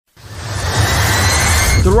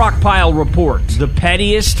The Rockpile Report, the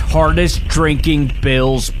pettiest, hardest drinking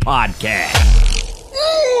Bills podcast.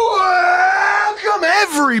 Welcome,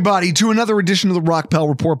 everybody, to another edition of the Rockpile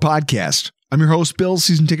Report podcast. I'm your host, Bill,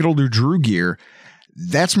 season ticket holder Drew Gear.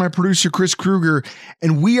 That's my producer, Chris Kruger,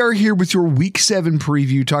 and we are here with your Week 7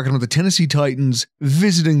 preview, talking about the Tennessee Titans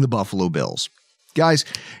visiting the Buffalo Bills. Guys,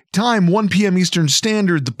 time 1 p.m. Eastern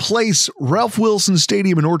Standard, the place, Ralph Wilson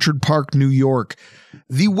Stadium in Orchard Park, New York.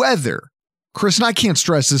 The weather, Chris, and I can't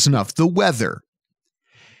stress this enough, the weather.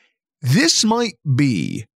 This might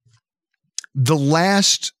be the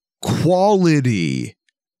last quality,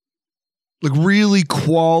 like really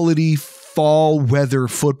quality fall weather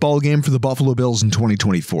football game for the Buffalo Bills in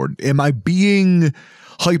 2024. Am I being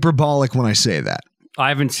hyperbolic when I say that? I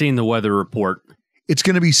haven't seen the weather report. It's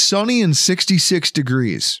going to be sunny and 66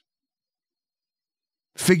 degrees.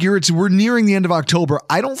 Figure we're nearing the end of October.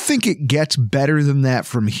 I don't think it gets better than that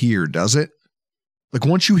from here, does it? Like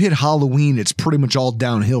once you hit Halloween, it's pretty much all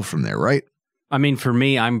downhill from there, right? I mean, for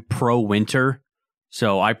me, I'm pro-winter,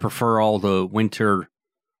 so I prefer all the winter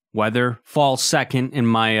weather. Fall second in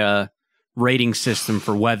my rating system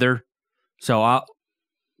for weather. So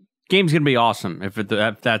game's going to be awesome if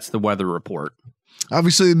that's the weather report.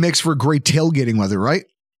 Obviously, it makes for great tailgating weather, right?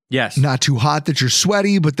 Yes. Not too hot that you're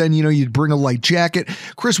sweaty, but then, you'd bring a light jacket.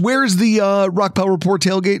 Chris, where is the Rockpile Report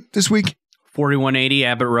tailgate this week? 4180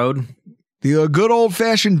 Abbott Road. The good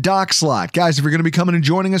old-fashioned dock slot. Guys, if you're going to be coming and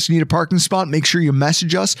joining us, you need a parking spot, make sure you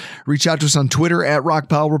message us. Reach out to us on Twitter at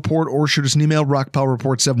Rockpile Report or shoot us an email,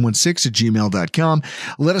 rockpilereport716@gmail.com.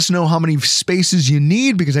 Let us know how many spaces you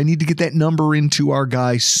need because I need to get that number into our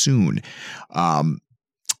guy soon.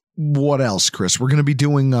 What else, Chris? We're going to be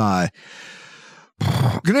doing... we're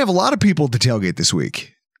going to have a lot of people at the tailgate this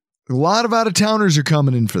week. A lot of out-of-towners are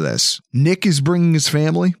coming in for this. Nick is bringing his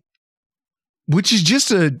family, which is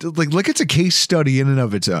just it's a case study in and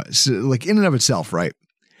of itself, right?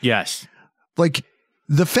 Yes. Like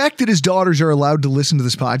the fact that his daughters are allowed to listen to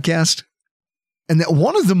this podcast and that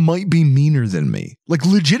one of them might be meaner than me, like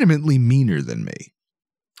legitimately meaner than me.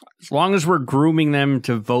 As long as we're grooming them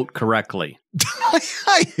to vote correctly.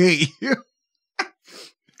 I hate you.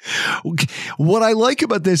 What I like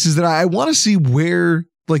about this is that I want to see where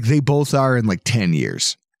they both are in 10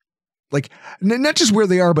 years. Not just where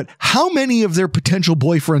they are, but how many of their potential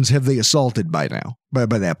boyfriends have they assaulted by now, by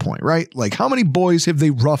that point, right? Like how many boys have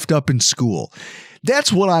they roughed up in school?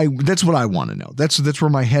 That's what I want to know. That's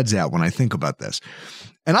where my head's at when I think about this.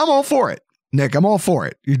 And I'm all for it. Nick, I'm all for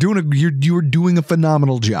it. You're doing a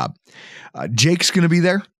phenomenal job. Jake's going to be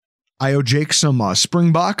there. I owe Jake some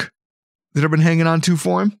Springbok that I've been hanging on to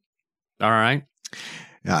for him. All right.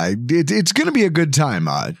 It's going to be a good time.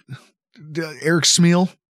 Eric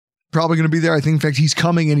Smeal probably going to be there. I think, in fact, he's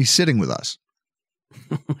coming and he's sitting with us.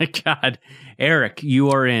 Oh my God. Eric,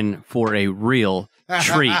 you are in for a real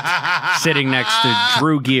treat sitting next to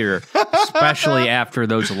Drew Gear, especially after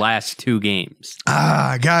those last two games.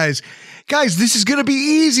 Guys, this is going to be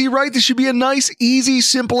easy, right? This should be a nice, easy,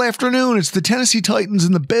 simple afternoon. It's the Tennessee Titans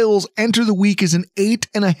and the Bills enter the week as an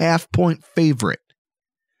 8.5-point favorite.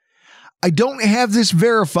 I don't have this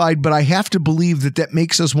verified, but I have to believe that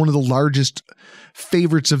makes us one of the largest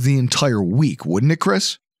favorites of the entire week, wouldn't it,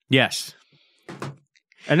 Chris? Yes.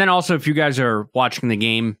 And then also, if you guys are watching the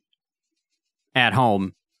game at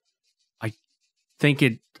home, I think,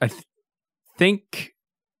 you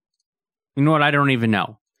know what? I don't even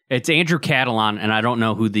know. It's Andrew Catalon, and I don't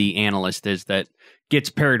know who the analyst is that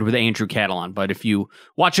gets paired with Andrew Catalon. But if you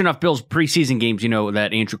watch enough Bills preseason games, you know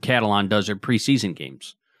that Andrew Catalon does their preseason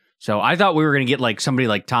games. So I thought we were going to get somebody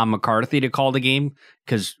like Tom McCarthy to call the game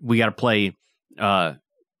because we got to play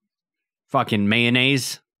fucking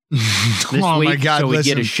mayonnaise this week. My God, so we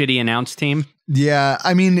listen. get a shitty announce team. Yeah,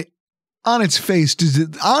 I mean, on its face,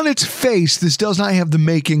 this does not have the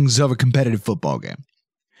makings of a competitive football game.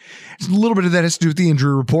 A little bit of that has to do with the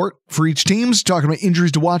injury report for each team. Talking about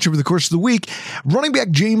injuries to watch over the course of the week. Running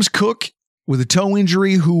back James Cook with a toe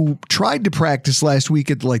injury, who tried to practice last week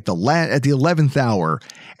at the 11th hour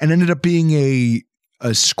and ended up being a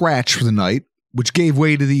scratch for the night, which gave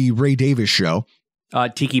way to the Ray Davis show.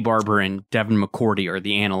 Tiki Barber and Devin McCourty are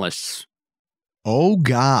the analysts. Oh,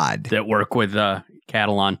 God. That work with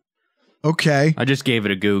Catalon. Okay. I just gave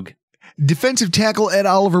it a goog. Defensive tackle Ed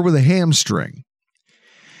Oliver with a hamstring.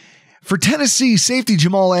 For Tennessee, safety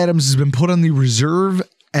Jamal Adams has been put on the reserve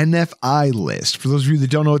NFI list. For those of you that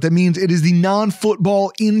don't know what that means, it is the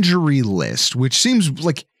non-football injury list, which seems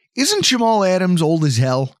like, isn't Jamal Adams old as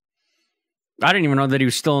hell? I didn't even know that he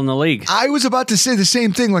was still in the league. I was about to say the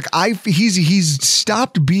same thing. He's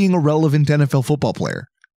stopped being a relevant NFL football player,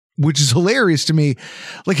 which is hilarious to me.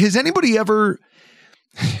 Has anybody ever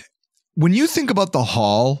When you think about the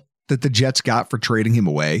haul that the Jets got for trading him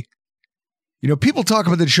away, people talk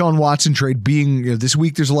about the Deshaun Watson trade being, this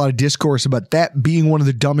week there's a lot of discourse about that being one of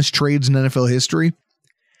the dumbest trades in NFL history.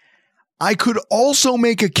 I could also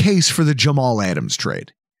make a case for the Jamal Adams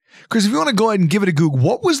trade. Because if you want to go ahead and give it a Google,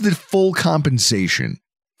 what was the full compensation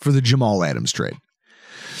for the Jamal Adams trade?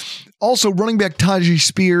 Also, running back Tajay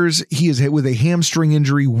Spears, he is hit with a hamstring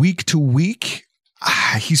injury week to week.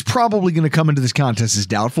 He's probably going to come into this contest as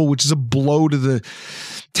doubtful, which is a blow to the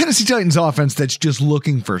Tennessee Titans offense that's just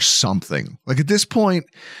looking for something. Like at this point,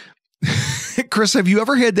 Chris, have you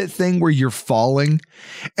ever had that thing where you're falling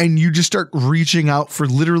and you just start reaching out for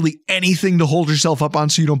literally anything to hold yourself up on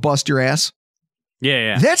so you don't bust your ass?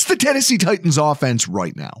 Yeah. That's the Tennessee Titans offense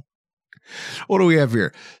right now. What do we have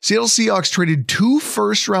here? Seattle Seahawks traded 2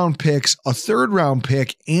 first-round picks, a third-round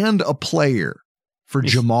pick, and a player for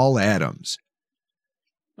Jamal Adams.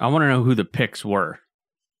 I want to know who the picks were.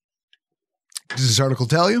 Does this article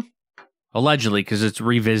tell you? Allegedly, because it's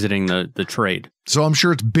revisiting the trade. So I'm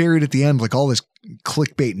sure it's buried at the end like all this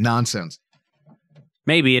clickbait nonsense.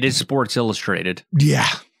 Maybe it is Sports Illustrated. Yeah.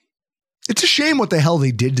 It's a shame what the hell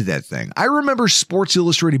they did to that thing. I remember Sports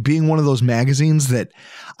Illustrated being one of those magazines that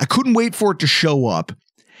I couldn't wait for it to show up.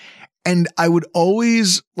 And I would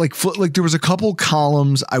always like there was a couple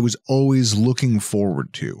columns I was always looking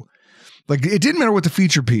forward to. Like it didn't matter what the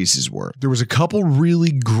feature pieces were. There was a couple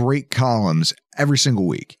really great columns every single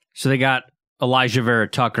week. So they got Elijah Vera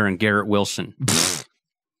Tucker and Garrett Wilson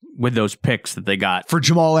with those picks that they got. For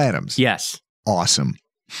Jamal Adams. Yes. Awesome.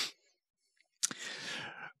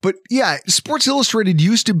 But yeah, Sports Illustrated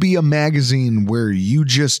used to be a magazine where you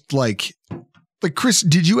just like Chris,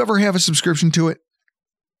 did you ever have a subscription to it?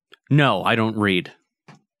 No, I don't read.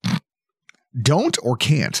 Don't or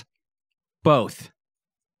can't? Both.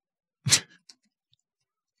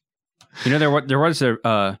 There was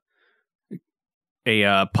a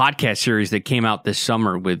podcast series that came out this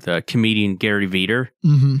summer with comedian Gary Veeder.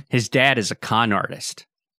 Mm-hmm. His dad is a con artist.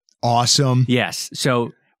 Awesome. Yes.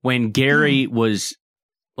 So when Gary was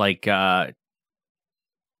like 10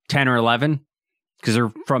 or 11, because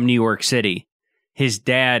they're from New York City, his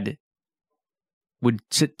dad would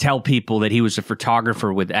tell people that he was a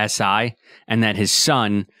photographer with SI and that his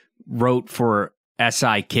son wrote for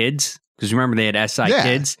SI Kids. Because remember, they had SI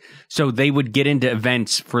Kids. So they would get into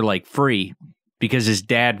events for like free because his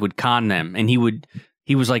dad would con them. And he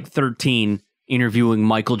was like 13, interviewing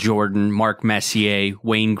Michael Jordan, Mark Messier,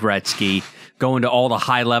 Wayne Gretzky, going to all the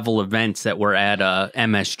high level events that were at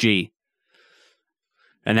MSG.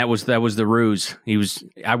 And that was the ruse.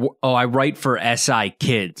 I write for SI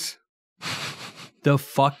Kids. The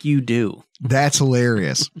fuck you do? That's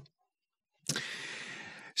hilarious.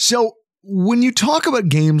 So when you talk about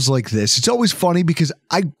games like this, it's always funny because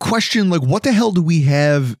I question what the hell do we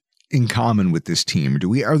have in common with this team?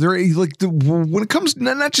 Are there when it comes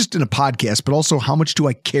not just in a podcast, but also how much do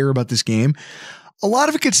I care about this game? A lot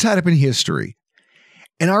of it gets tied up in history,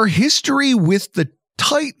 and our history with the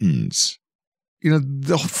Titans,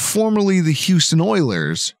 formerly the Houston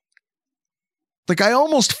Oilers. I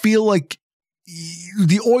almost feel like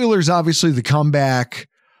the Oilers, obviously the comeback,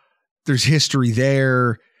 there's history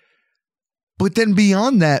there. But then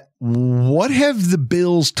beyond that, what have the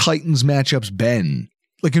Bills-Titans matchups been?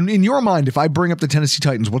 In your mind, if I bring up the Tennessee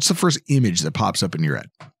Titans, what's the first image that pops up in your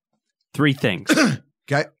head? 3 things.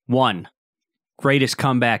 Okay. 1, greatest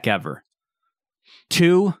comeback ever.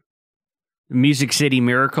 2, Music City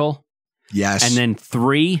Miracle. Yes. And then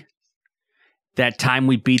 3, that time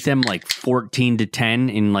we beat them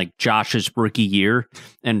 14-10 in Josh's rookie year,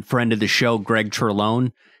 and friend of the show, Greg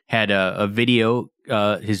Trelone, had a video,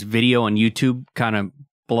 his video on YouTube kind of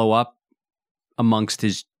blow up amongst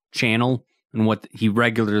his channel and what he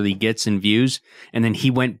regularly gets in views. And then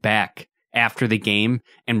he went back after the game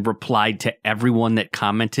and replied to everyone that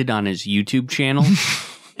commented on his YouTube channel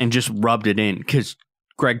and just rubbed it in because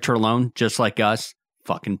Greg Trelone, just like us,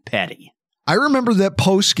 fucking petty. I remember that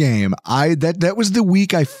post game. That was the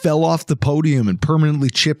week I fell off the podium and permanently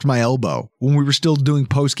chipped my elbow when we were still doing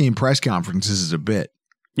post game press conferences as a bit.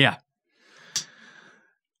 Yeah.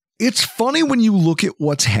 It's funny when you look at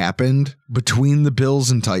what's happened between the Bills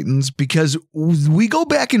and Titans because we go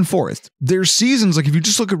back and forth. There's seasons, if you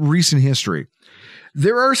just look at recent history,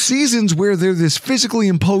 there are seasons where they're this physically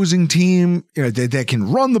imposing team that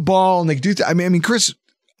can run the ball and they can do I mean, Chris,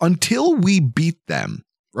 until we beat them,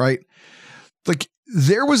 right?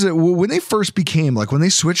 There was when they first became when they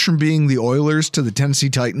switched from being the Oilers to the Tennessee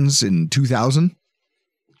Titans in 2000.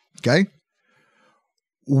 Okay.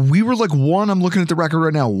 we were like I'm looking at the record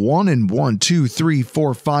right now, 1-1, 2, 3,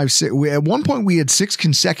 4, 5, 6. At one point we had 6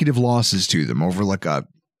 consecutive losses to them over like a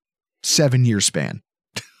 7-year span.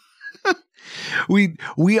 We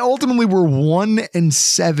ultimately were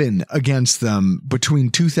 1-7 against them between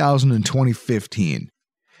 2000 and 2015.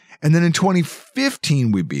 And then in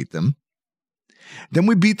 2015, we beat them. Then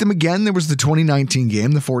we beat them again. There was the 2019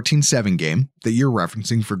 game, the 14-7 game that you're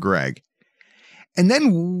referencing for Greg. And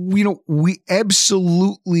then, we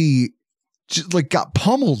absolutely just like got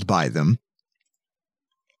pummeled by them.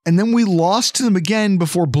 And then we lost to them again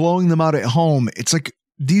before blowing them out at home. It's like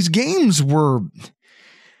these games were...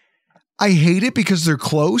 I hate it because they're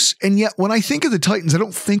close. And yet when I think of the Titans, I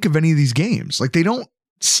don't think of any of these games. Like they don't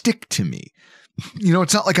stick to me.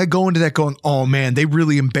 It's not like I go into that going, oh man, they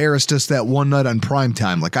really embarrassed us that one night on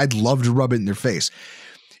primetime. Like I'd love to rub it in their face.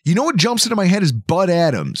 You know what jumps into my head is Bud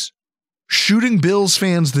Adams shooting Bills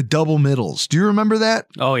fans the double middles. Do you remember that?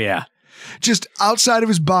 Oh yeah. Just outside of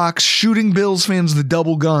his box, shooting Bills fans the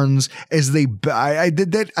double guns as they, I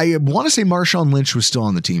did that. I want to say Marshawn Lynch was still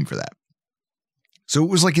on the team for that. So it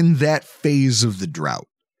was like in that phase of the drought.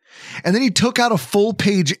 And then he took out a full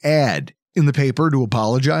page ad in the paper to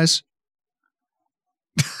apologize.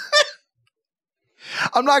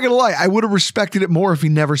 I'm not going to lie. I would have respected it more if he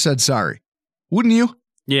never said sorry. Wouldn't you?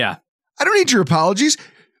 Yeah. I don't need your apologies.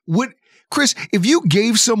 Chris, if you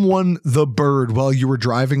gave someone the bird while you were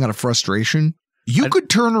driving out of frustration, you could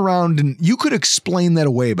turn around and you could explain that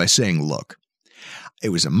away by saying, look, it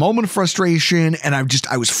was a moment of frustration and I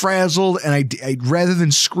was frazzled and I rather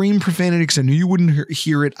than scream profanity because I knew you wouldn't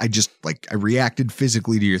hear it, I reacted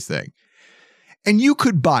physically to your thing. And you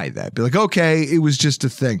could buy that. Be like, okay, it was just a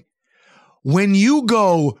thing. When you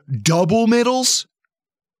go double middles,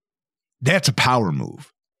 that's a power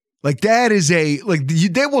move. Like that is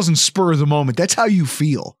that wasn't spur of the moment. That's how you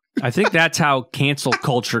feel. I think that's how cancel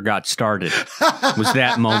culture got started, was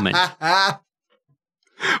that moment.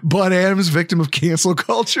 Bud Adams, victim of cancel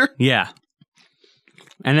culture? Yeah.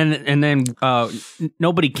 And then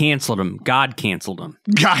nobody canceled him. God canceled him.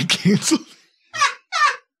 God canceled.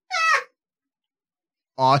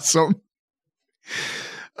 Awesome.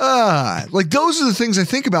 Those are the things I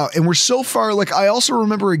think about. And we're so far, I also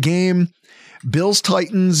remember a game, Bills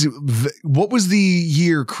Titans. What was the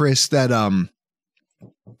year, Chris, that,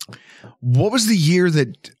 what was the year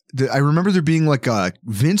that I remember there being like a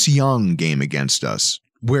Vince Young game against us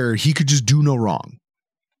where he could just do no wrong.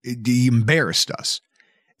 He embarrassed us.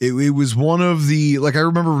 It was one of the, I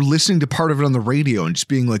remember listening to part of it on the radio and just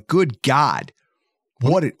being like, good God,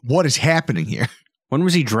 what is happening here? When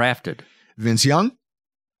was he drafted? Vince Young?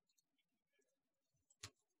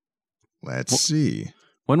 Let's see.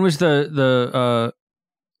 When was the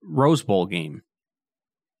Rose Bowl game?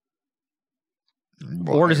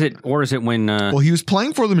 Well, or is it when? Well, he was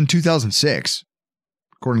playing for them in 2006,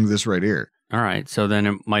 according to this right here. All right, so then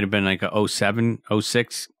it might have been like a 07,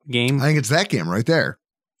 06 game. I think it's that game right there,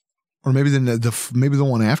 or maybe maybe the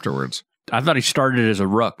one afterwards. I thought he started as a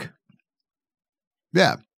rook.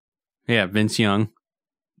 Yeah, Vince Young,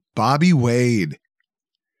 Bobby Wade,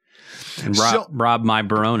 and Rob My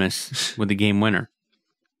Baronis with the game winner.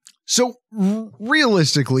 So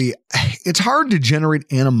realistically, it's hard to generate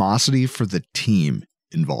animosity for the team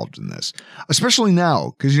involved in this, especially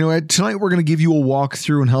now, because, tonight we're going to give you a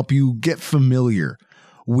walkthrough and help you get familiar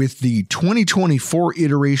with the 2024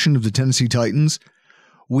 iteration of the Tennessee Titans,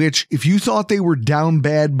 which if you thought they were down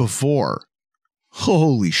bad before,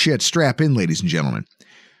 holy shit, strap in, ladies and gentlemen.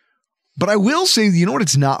 But I will say, you know what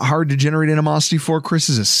it's not hard to generate animosity for, Chris,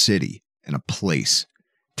 is a city and a place.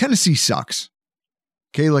 Tennessee sucks.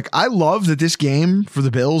 Okay, I love that this game for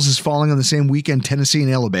the Bills is falling on the same weekend Tennessee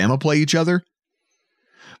and Alabama play each other.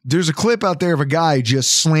 There's a clip out there of a guy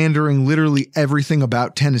just slandering literally everything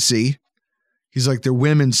about Tennessee. He's like, their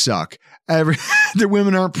women suck. Their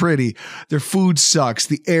women aren't pretty. Their food sucks.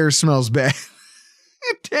 The air smells bad.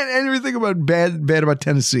 Everything about bad about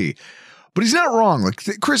Tennessee. But he's not wrong.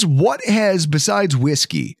 Chris, besides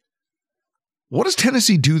whiskey, what does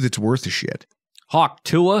Tennessee do that's worth a shit? Hawk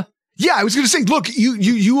Tua? Yeah, I was going to say, look,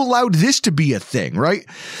 you allowed this to be a thing, right?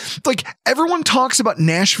 Everyone talks about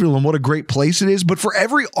Nashville and what a great place it is, but for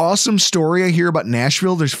every awesome story I hear about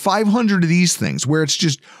Nashville, there's 500 of these things where it's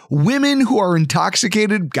just women who are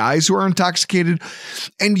intoxicated, guys who are intoxicated,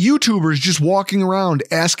 and YouTubers just walking around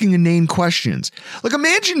asking inane questions.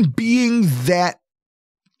 Imagine being that,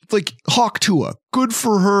 Hawk Tua. Good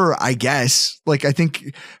for her, I guess. I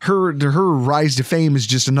think her rise to fame is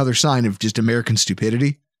just another sign of just American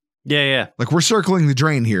stupidity. Yeah. We're circling the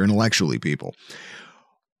drain here intellectually, people.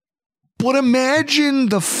 But imagine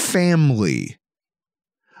the family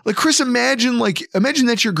Like, Chris, imagine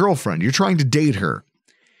that's your girlfriend. You're trying to date her.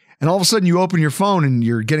 And all of a sudden you open your phone and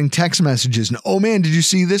you're getting text messages. And, oh man, did you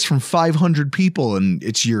see this from 500 people? And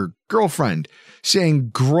it's your girlfriend saying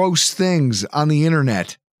gross things on the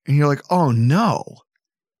internet. And you're like, oh no.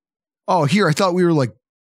 Oh, here, I thought we were like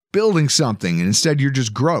building something. And instead you're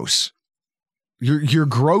just gross. You're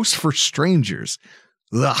gross for strangers.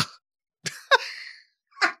 Ugh.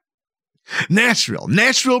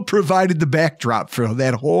 Nashville provided the backdrop for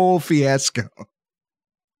that whole fiasco.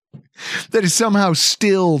 That is somehow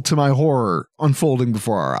still, to my horror, unfolding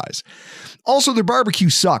before our eyes. Also, their barbecue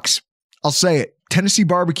sucks. I'll say it. Tennessee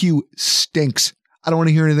BBQ stinks. I don't want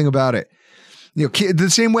to hear anything about it. You know, the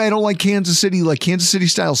same way I don't like Kansas City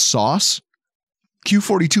style sauce.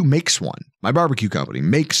 Q42 makes one. My barbecue company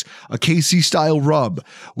makes a KC style rub.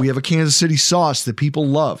 We have a Kansas City sauce that people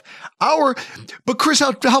love. But Chris,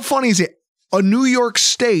 how funny is it? A New York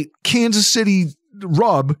State Kansas City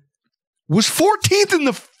rub was 14th in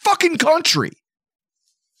the fucking country.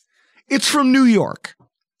 It's from New York.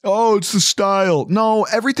 Oh, it's the style. No,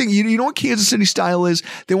 everything. You know what Kansas City style is?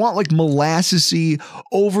 They want like molassesy,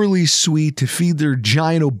 overly sweet to feed their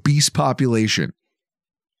giant obese population.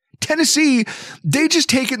 Tennessee, they just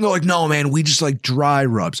take it and they're like, no, man, we just like dry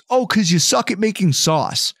rubs. Oh, because you suck at making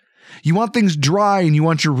sauce. You want things dry and you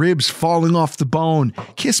want your ribs falling off the bone.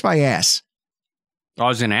 Kiss my ass. I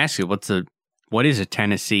was going to ask you, what is a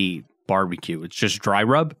Tennessee barbecue? It's just dry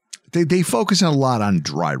rub? They focus a lot on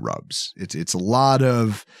dry rubs. It's a lot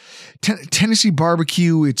of Tennessee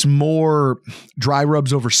barbecue. It's more dry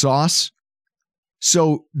rubs over sauce.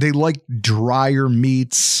 So they like drier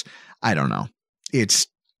meats. I don't know. It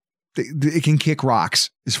can kick rocks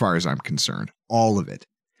as far as I'm concerned. All of it.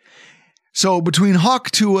 So between Hawk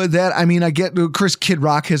Tua, I get Chris, Kid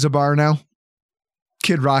Rock has a bar now.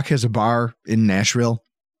 Kid Rock has a bar in Nashville.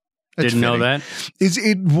 Didn't know that.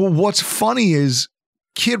 What's funny is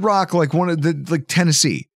Kid Rock, like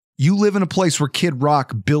Tennessee, you live in a place where Kid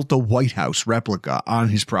Rock built a White House replica on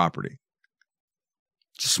his property.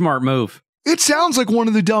 It's a smart move. It sounds like one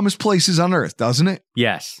of the dumbest places on earth, doesn't it?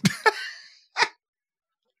 Yes.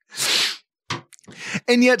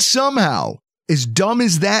 And yet somehow, as dumb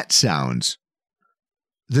as that sounds,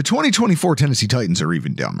 the 2024 Tennessee Titans are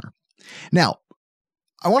even dumber. Now,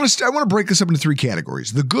 I want to break this up into three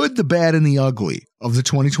categories: the good, the bad, and the ugly of the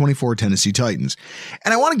 2024 Tennessee Titans.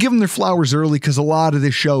 And I want to give them their flowers early because a lot of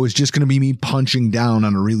this show is just going to be me punching down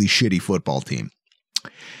on a really shitty football team.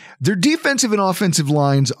 Their defensive and offensive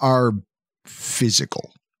lines are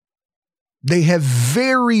physical. They have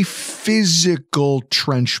very physical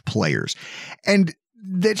trench players. And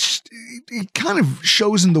it kind of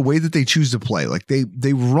shows in the way that they choose to play. Like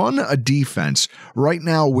they run a defense right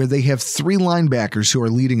now where they have three linebackers who are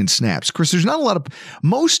leading in snaps. Chris, there's not a lot of,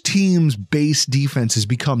 most teams' base defenses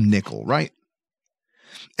become nickel, right?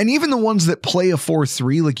 And even the ones that play a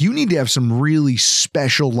 4-3, like you need to have some really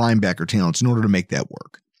special linebacker talents in order to make that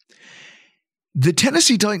work. The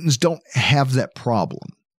Tennessee Titans don't have that problem.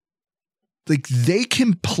 Like they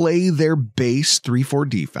can play their base 3-4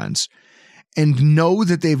 defense and know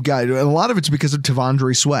that they've got, and a lot of it's because of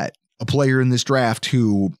Tavondre Sweat, a player in this draft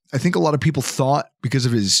who I think a lot of people thought because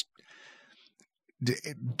of his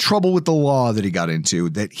trouble with the law that he got into,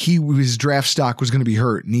 that his draft stock was going to be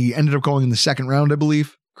hurt. And he ended up going in the second round, I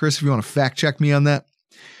believe. Chris, if you want to fact check me on that.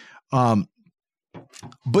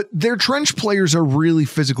 But their trench players are really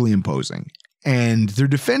physically imposing. And their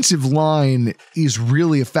defensive line is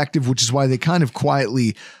really effective, which is why they kind of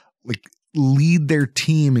quietly lead their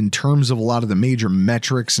team in terms of a lot of the major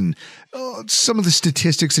metrics and some of the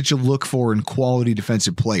statistics that you look for in quality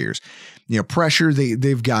defensive players. You know, pressure,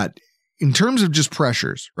 they've got, in terms of just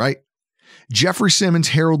pressures, right? Jeffrey Simmons,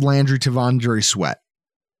 Harold Landry, Tavondre Sweat.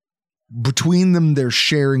 Between them, they're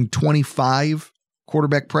sharing 25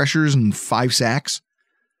 quarterback pressures and 5 sacks.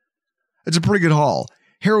 That's a pretty good haul.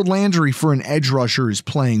 Harold Landry, for an edge rusher, is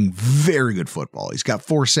playing very good football. He's got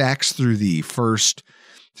 4 sacks through the first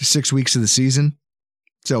 6 weeks of the season.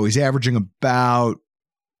 So he's averaging about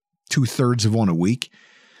 2/3 of one a week.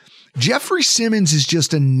 Jeffrey Simmons is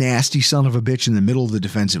just a nasty son of a bitch in the middle of the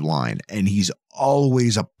defensive line, and he's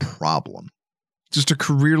always a problem. Just a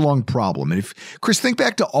career-long problem. And if Chris, think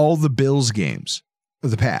back to all the Bills games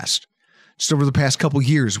of the past, just over the past couple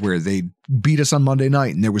years where they beat us on Monday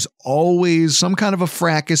night, and there was always some kind of a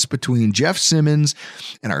fracas between Jeff Simmons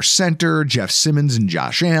and our center, Jeff Simmons and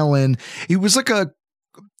Josh Allen. It was like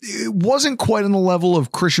it wasn't quite on the level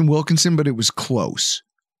of Christian Wilkinson, but it was close.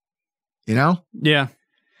 You know? Yeah.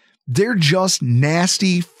 They're just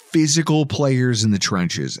nasty physical players in the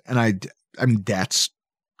trenches. And I mean, that's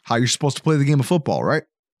how you're supposed to play the game of football, right?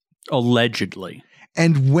 Allegedly.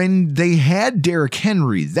 And when they had Derrick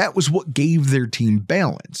Henry, that was what gave their team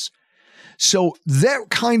balance. So that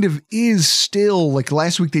kind of is still, like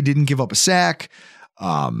last week, they didn't give up a sack.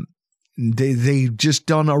 They just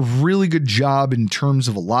done a really good job in terms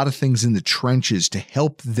of a lot of things in the trenches to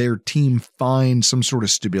help their team find some sort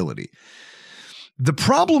of stability. The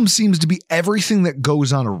problem seems to be everything that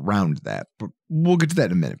goes on around that, but we'll get to that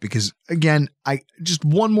in a minute because, again, just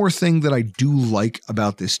one more thing that I do like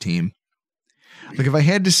about this team. Like, if I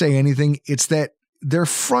had to say anything, it's that their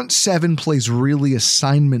front seven plays really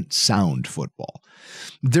assignment sound football.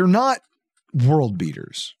 They're not world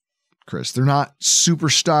beaters, Chris. They're not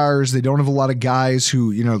superstars. They don't have a lot of guys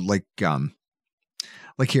who, like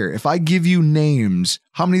here, if I give you names,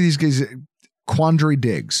 how many of these guys? Quandre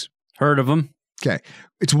Diggs. Heard of him. Okay.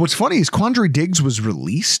 What's funny is Quandre Diggs was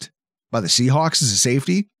released by the Seahawks as a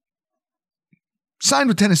safety, signed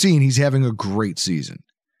with Tennessee, and he's having a great season.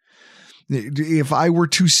 If I were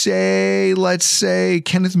to say, let's say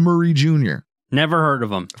Kenneth Murray Jr. Never heard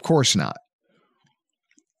of him. Of course not.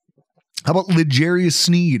 How about L'Jarius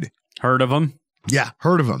Sneed? Heard of him. Yeah,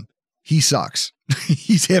 heard of him. He sucks.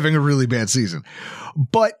 He's having a really bad season.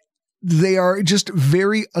 But they are just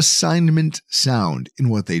very assignment sound in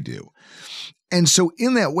what they do. And so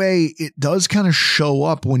in that way, it does kind of show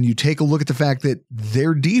up when you take a look at the fact that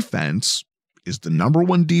their defense is the number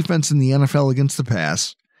one defense in the NFL against the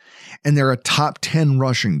pass, and they're a top 10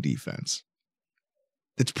 rushing defense.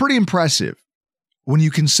 It's pretty impressive when you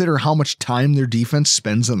consider how much time their defense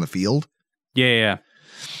spends on the field. Yeah.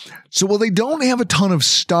 So while they don't have a ton of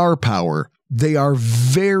star power, they are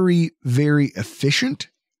very, very efficient,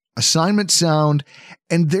 assignment sound,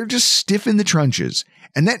 and they're just stiff in the trenches.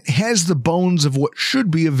 And that has the bones of what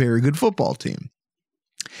should be a very good football team.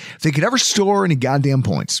 If they could ever score any goddamn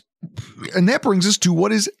points. And that brings us to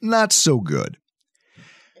what is not so good.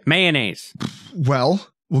 Mayonnaise. Well,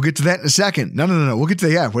 we'll get to that in a second. No. We'll get to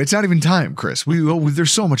that. It's not even time, Chris.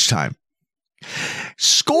 There's so much time.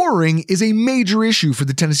 Scoring is a major issue for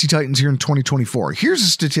the Tennessee Titans here in 2024. Here's a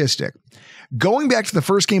statistic. Going back to the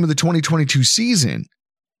first game of the 2022 season,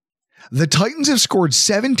 the Titans have scored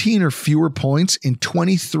 17 or fewer points in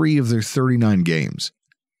 23 of their 39 games.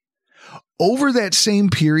 Over that same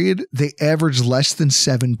period, they averaged less than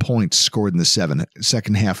 7 points scored in the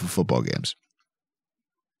second half of football games.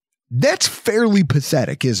 That's fairly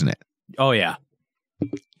pathetic, isn't it? Oh, yeah.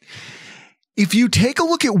 If you take a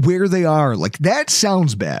look at where they are, like that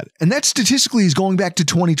sounds bad. And that statistically is going back to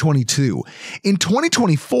 2022. In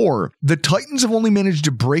 2024, the Titans have only managed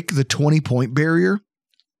to break the 20-point barrier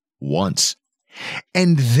once.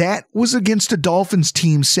 And that was against a Dolphins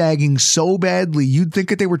team sagging so badly, you'd think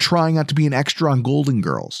that they were trying not to be an extra on Golden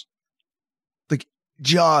Girls. Like,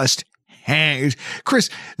 just hang. Chris,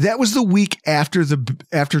 that was the week after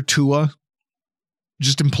Tua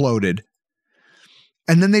just imploded.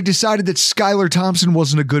 And then they decided that Skylar Thompson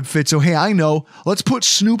wasn't a good fit. So, hey, I know. Let's put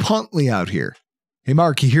Snoop Huntley out here. Hey,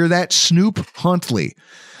 Mark, you hear that? Snoop Huntley.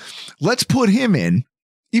 Let's put him in,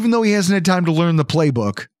 even though he hasn't had time to learn the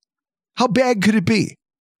playbook. How bad could it be?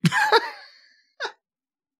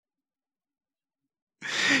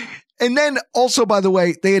 And then also, by the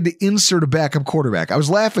way, they had to insert a backup quarterback. I was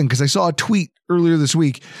laughing because I saw a tweet earlier this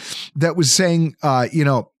week that was saying,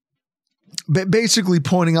 basically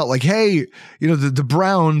pointing out like, hey, the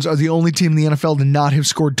Browns are the only team in the NFL to not have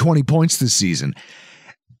scored 20 points this season.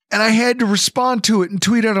 And I had to respond to it and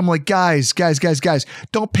tweet out, I'm like, guys,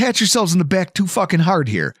 don't pat yourselves in the back too fucking hard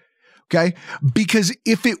here. Okay, because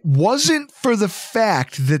if it wasn't for the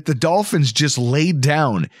fact that the Dolphins just laid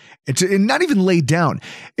down, and not even laid down,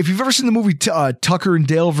 if you've ever seen the movie Tucker and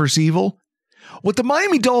Dale vs. Evil, what the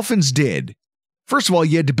Miami Dolphins did, first of all,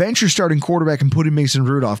 you had to bench your starting quarterback and put in Mason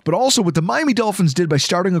Rudolph, but also what the Miami Dolphins did by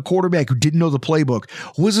starting a quarterback who didn't know the playbook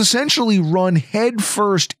was essentially run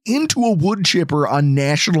headfirst into a wood chipper on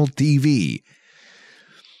national TV.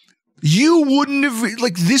 You wouldn't have,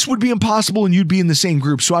 like, this would be impossible and you'd be in the same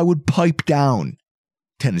group. So I would pipe down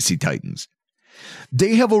Tennessee Titans.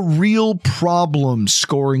 They have a real problem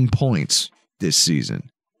scoring points this season.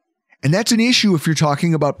 And that's an issue if you're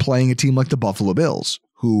talking about playing a team like the Buffalo Bills,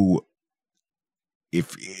 who,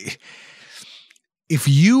 if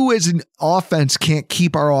you as an offense can't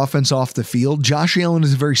keep our offense off the field, Josh Allen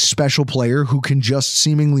is a very special player who can just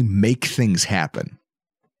seemingly make things happen.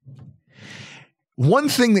 One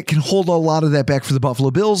thing that can hold a lot of that back for the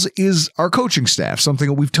Buffalo Bills is our coaching staff, something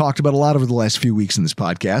that we've talked about a lot over the last few weeks in this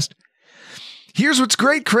podcast. Here's what's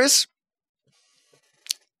great, Chris.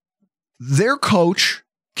 Their coach,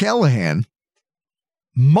 Callahan,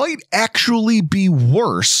 might actually be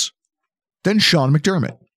worse than Sean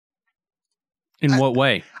McDermott. In what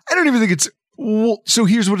way? I don't even think it's Well, so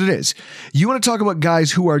here's what it is. You want to talk about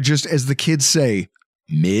guys who are just, as the kids say,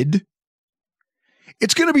 mid?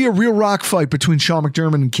 It's going to be a real rock fight between Sean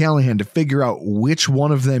McDermott and Callahan to figure out which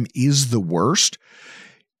one of them is the worst.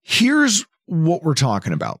 Here's what we're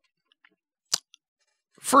talking about.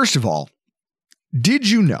 First of all, did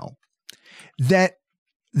you know that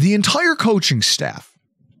the entire coaching staff,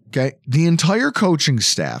 okay, the entire coaching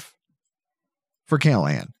staff for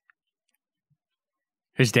Callahan,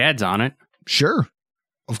 his dad's on it. Sure.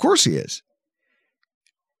 Of course he is.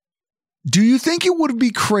 Do you think it would be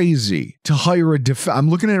crazy to hire I'm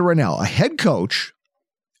looking at it right now, a head coach,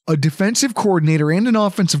 a defensive coordinator, and an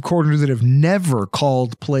offensive coordinator that have never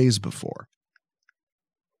called plays before?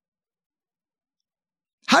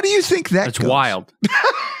 How do you think that goes? Wild.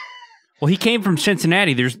 Well, he came from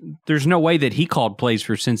Cincinnati. There's no way that he called plays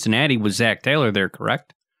for Cincinnati with Zach Taylor there,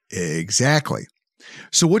 correct? Exactly.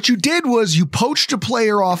 So what you did was you poached a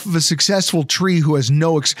player off of a successful tree who has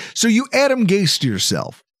so you Adam Gase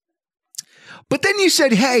yourself. But then you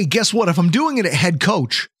said, hey, guess what? If I'm doing it at head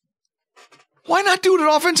coach, why not do it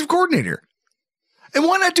at offensive coordinator? And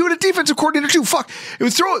why not do it at defensive coordinator too? Fuck.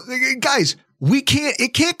 Guys,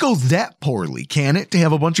 it can't go that poorly, can it? To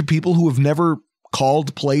have a bunch of people who have never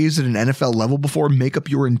called plays at an NFL level before make up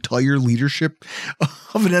your entire leadership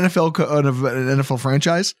of an NFL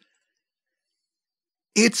franchise?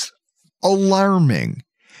 It's alarming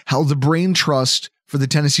how the brain trust for the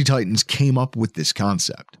Tennessee Titans came up with this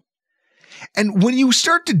concept. And when you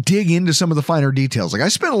start to dig into some of the finer details, like I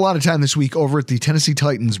spent a lot of time this week over at the Tennessee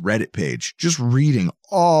Titans Reddit page, just reading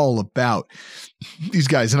all about these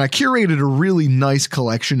guys. And I curated a really nice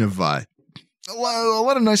collection of, a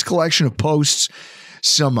lot of nice collection of posts,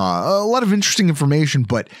 a lot of interesting information.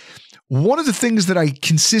 But one of the things that I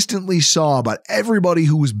consistently saw about everybody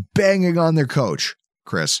who was banging on their coach,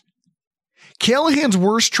 Chris, Callahan's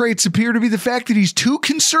worst traits appear to be the fact that he's too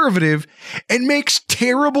conservative and makes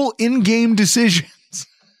terrible in-game decisions.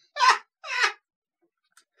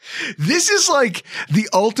 This is like the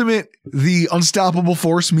ultimate, the unstoppable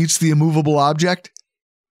force meets the immovable object.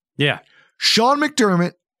 Yeah. Sean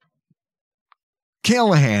McDermott,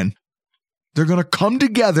 Callahan, they're going to come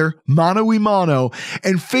together mano a mano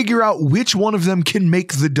and figure out which one of them can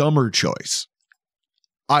make the dumber choice.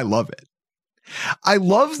 I love it. I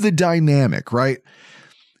love the dynamic, right?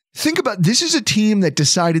 Think about, this is a team that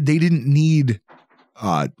decided they didn't need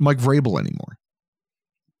Mike Vrabel anymore.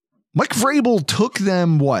 Mike Vrabel took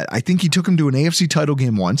them, what? I think he took them to an AFC title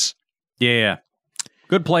game once. Yeah.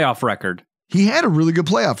 Good playoff record. He had a really good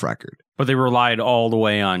playoff record. But they relied all the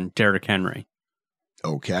way on Derrick Henry.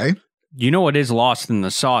 Okay. You know what is lost in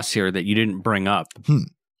the sauce here that you didn't bring up?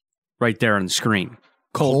 Right there on the screen.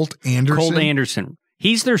 Colt Anderson. Colt Anderson.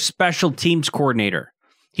 He's their special teams coordinator.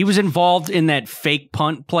 He was involved in that fake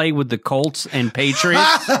punt play with the Colts and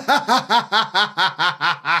Patriots.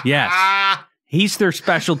 Yes. He's their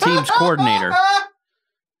special teams coordinator.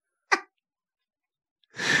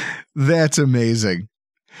 That's amazing.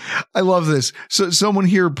 I love this. So someone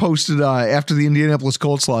here posted after the Indianapolis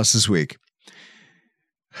Colts loss this week.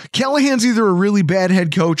 Callahan's either a really bad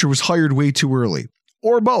head coach or was hired way too early,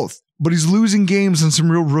 or both. But he's losing games on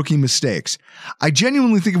some real rookie mistakes. I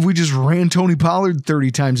genuinely think if we just ran Tony Pollard 30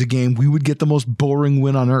 times a game, we would get the most boring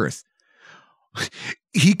win on earth.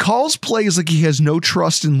 He calls plays like he has no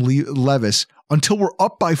trust in Levis until we're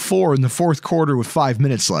up by 4 in the fourth quarter with 5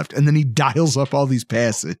 minutes left, and then he dials up all these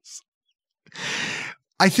passes.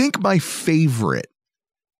 I think my favorite,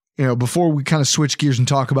 before we kind of switch gears and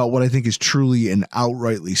talk about what I think is truly and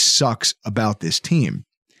outrightly sucks about this team,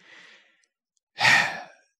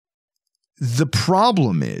 the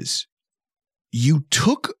problem is you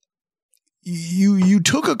took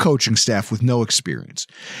a coaching staff with no experience.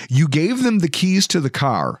 You gave them the keys to the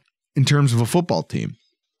car in terms of a football team.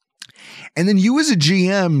 And then you as a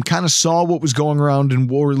GM kind of saw what was going around,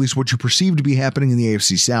 or at least what you perceived to be happening in the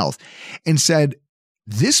AFC South, and said,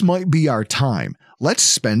 this might be our time. Let's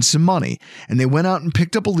spend some money. And they went out and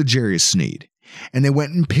picked up a L'Jarius Sneed. And they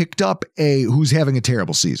went and picked up who's having a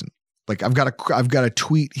terrible season. Like I've got a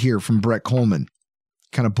tweet here from Brett Coleman,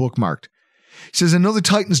 kind of bookmarked. He says, I know the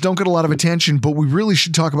Titans don't get a lot of attention, but we really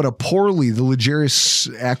should talk about how poorly the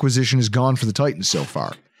L'Jarius acquisition has gone for the Titans so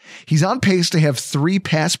far. He's on pace to have 3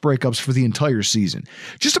 pass breakups for the entire season.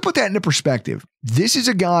 Just to put that into perspective, this is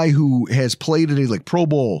a guy who has played at a Pro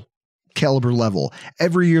Bowl caliber level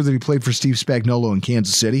every year that he played for Steve Spagnuolo in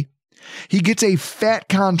Kansas City. He gets a fat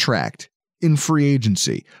contract in free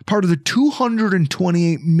agency, part of the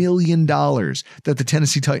 $228 million that the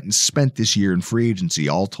Tennessee Titans spent this year in free agency,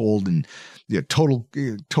 all told in total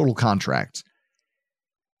contracts.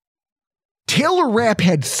 Taylor Rapp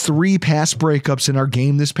had 3 pass breakups in our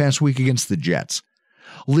game this past week against the Jets.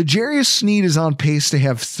 L'Jarius Sneed is on pace to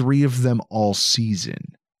have 3 of them all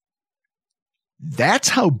season. That's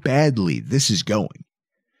how badly this is going.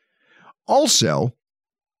 Also,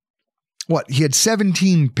 he had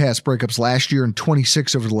 17 pass breakups last year and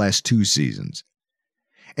 26 over the last 2 seasons.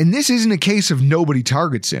 And this isn't a case of nobody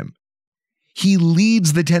targets him. He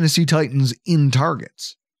leads the Tennessee Titans in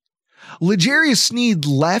targets. L'Jarius Sneed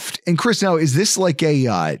left, and Chris, now is this like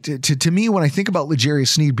a, to me, when I think about L'Jarius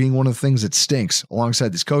Sneed being one of the things that stinks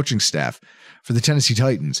alongside this coaching staff for the Tennessee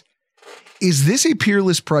Titans, is this a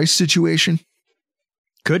Peerless Price situation?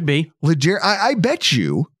 Could be. I bet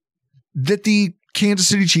you that the Kansas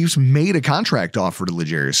City Chiefs made a contract offer to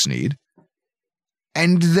L'Jarius Sneed,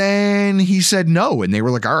 and then he said no, and they were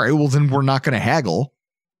like, all right, well, then we're not going to haggle.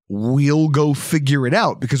 We'll go figure it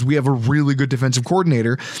out because we have a really good defensive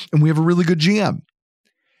coordinator and we have a really good GM.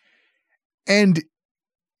 And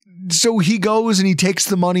so he goes and he takes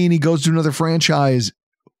the money and he goes to another franchise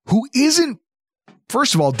who isn't,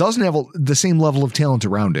 first of all, doesn't have the same level of talent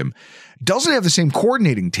around him, doesn't have the same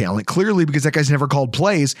coordinating talent, clearly, because that guy's never called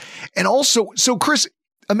plays. And also, so Chris,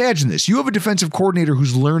 imagine this. You have a defensive coordinator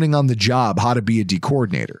who's learning on the job how to be a D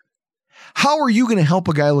coordinator. How are you going to help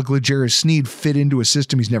a guy like L'Jarius Sneed fit into a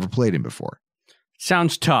system he's never played in before?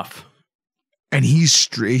 Sounds tough. And he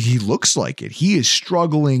looks like it. He is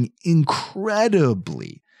struggling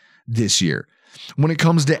incredibly this year when it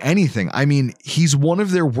comes to anything. I mean, he's one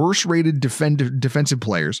of their worst rated defensive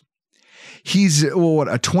players. He's a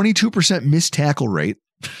 22% missed tackle rate,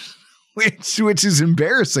 which is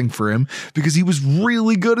embarrassing for him because he was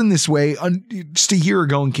really good in this way just a year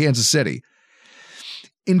ago in Kansas City.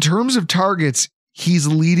 In terms of targets, he's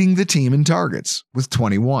leading the team in targets with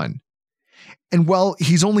 21. And while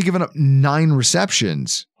he's only given up 9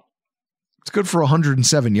 receptions, it's good for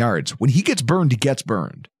 107 yards. When he gets burned, he gets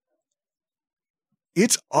burned.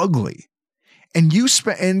 It's ugly. And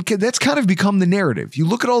that's kind of become the narrative. You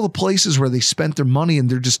look at all the places where they spent their money and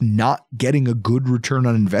they're just not getting a good return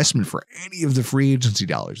on investment for any of the free agency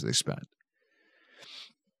dollars they spent.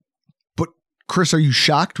 Chris, are you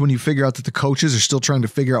shocked when you figure out that the coaches are still trying to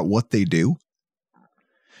figure out what they do?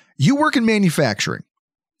 You work in manufacturing.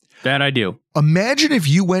 That I do. Imagine if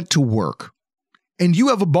you went to work and you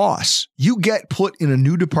have a boss. You get put in a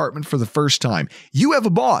new department for the first time. You have a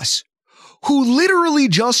boss who literally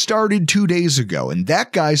just started 2 days ago, and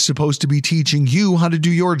that guy's supposed to be teaching you how to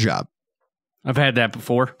do your job. I've had that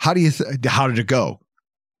before. How did it go?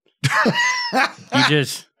 You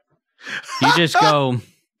just go...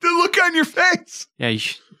 The look on your face. Yeah,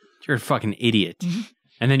 you're a fucking idiot. Mm-hmm.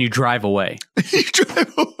 And then you drive away. You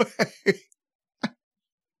drive away.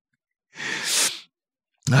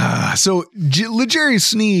 So L'Jarius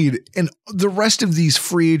Sneed and the rest of these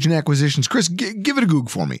free agent acquisitions. Chris, give it a Goog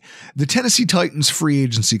for me. The Tennessee Titans free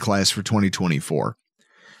agency class for 2024.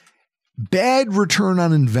 Bad return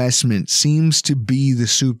on investment seems to be the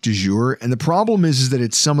soup du jour. And the problem is that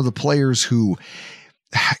it's some of the players who...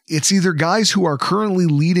 It's either guys who are currently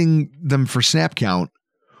leading them for snap count,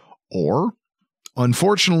 or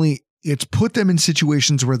unfortunately, it's put them in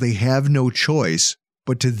situations where they have no choice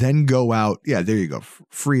but to then go out. Yeah, there you go.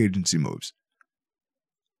 Free agency moves.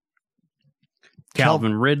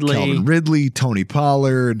 Calvin Ridley, Tony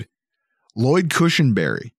Pollard, Lloyd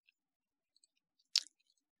Cushenberry,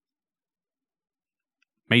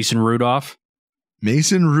 Mason Rudolph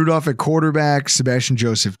at quarterback, Sebastian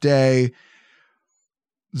Joseph Day.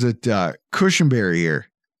 That Cushenberry here,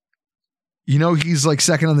 he's like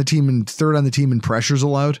second on the team and third on the team in pressures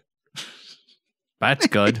allowed. That's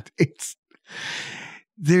good.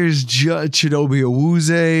 There's Chidobe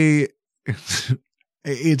Awuzie.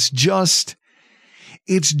 It's just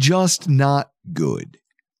not good,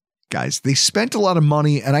 guys. They spent a lot of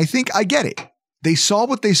money, and I think I get it. They saw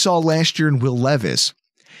what they saw last year in Will Levis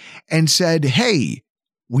and said, hey,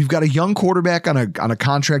 we've got a young quarterback on a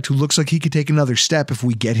contract who looks like he could take another step if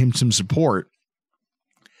we get him some support.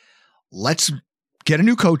 Let's get a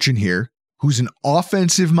new coach in here who's an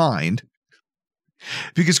offensive mind.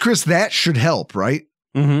 Because, Chris, that should help, right?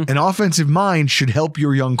 Mm-hmm. An offensive mind should help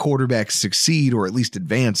your young quarterback succeed or at least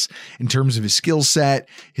advance in terms of his skill set,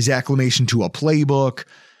 his acclimation to a playbook,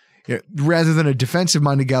 rather than a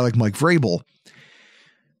defensive-minded guy like Mike Vrabel.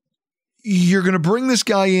 You're going to bring this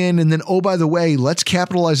guy in and then, oh, by the way, let's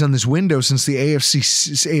capitalize on this window since the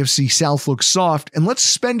AFC South looks soft, and let's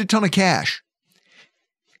spend a ton of cash.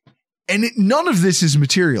 And none of this is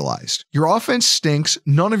materialized. Your offense stinks.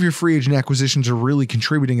 None of your free agent acquisitions are really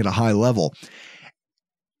contributing at a high level.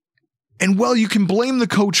 And while you can blame the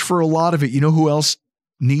coach for a lot of it, you know who else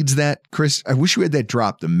needs that, Chris? I wish you had that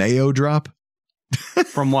drop, the mayo drop.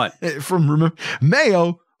 From what? From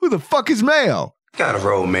Mayo? Who the fuck is Mayo? Gotta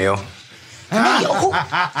roll, Mayo. Mayo? Who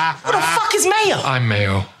the fuck is Mayo? I'm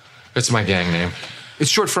Mayo. It's my gang name. It's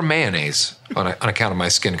short for mayonnaise on account of my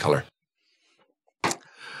skin color.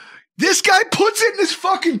 This guy puts it in his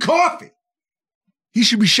fucking coffee. He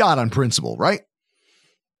should be shot on principle, right?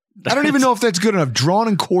 I don't even know if that's good enough. Drawn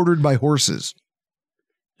and quartered by horses.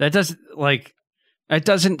 That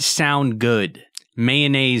doesn't sound good.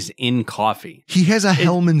 Mayonnaise in coffee. He has a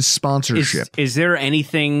Hellman sponsorship. Is there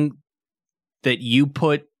anything that you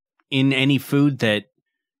put in any food that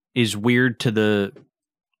is weird to the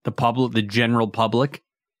public, the general public?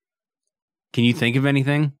 Can you think of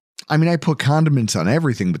anything? I mean, I put condiments on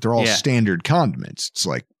everything, but they're all standard condiments. It's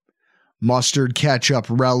like mustard, ketchup,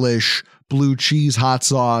 relish, blue cheese, hot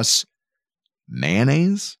sauce,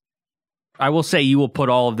 mayonnaise. I will say you will put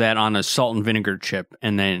all of that on a salt and vinegar chip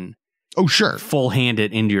and then full hand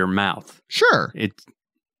it into your mouth. Sure.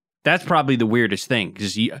 That's probably the weirdest thing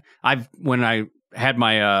because when I had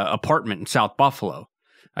my apartment in South Buffalo,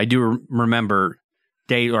 I do remember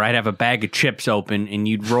I'd have a bag of chips open and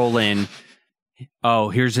you'd roll in. Oh,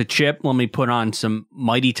 here's a chip. Let me put on some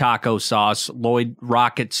Mighty Taco sauce, Lloyd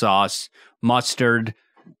Rocket sauce, mustard,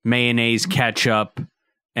 mayonnaise, ketchup,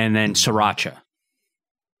 and then sriracha.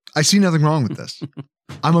 I see nothing wrong with this.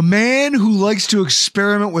 I'm a man who likes to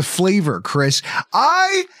experiment with flavor, Chris.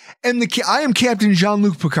 I am Captain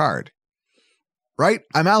Jean-Luc Picard, right?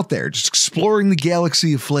 I'm out there just exploring the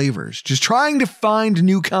galaxy of flavors, just trying to find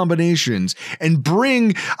new combinations and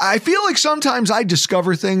I feel like sometimes I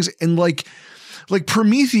discover things and like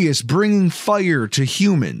Prometheus bringing fire to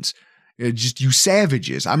humans. Just you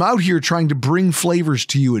savages. I'm out here trying to bring flavors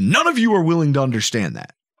to you and none of you are willing to understand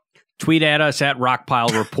that. Tweet at us at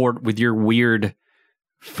Rockpile Report with your weird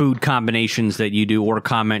food combinations that you do or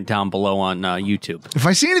comment down below on YouTube. If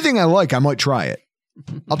I see anything I like, I might try it.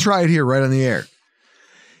 I'll try it here right on the air.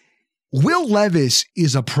 Will Levis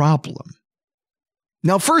is a problem.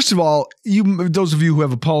 Now, first of all, those of you who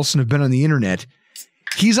have a pulse and have been on the internet,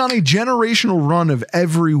 he's on a generational run of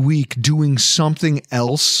every week doing something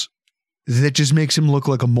else that just makes him look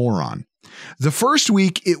like a moron. The first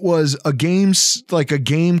week, it was a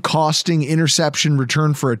game costing interception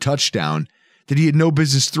return for a touchdown that he had no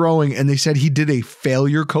business throwing. And they said he did a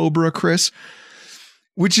failure cobra, Chris,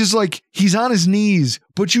 which is like he's on his knees,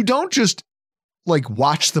 but you don't just like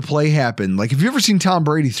watch the play happen. Like, have you ever seen Tom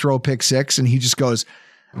Brady throw a pick six and he just goes,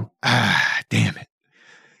 damn it.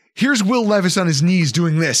 Here's Will Levis on his knees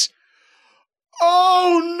doing this.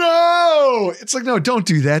 Oh no. It's like, no, don't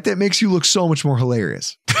do that. That makes you look so much more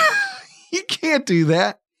hilarious. You can't do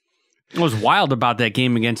that. What was wild about that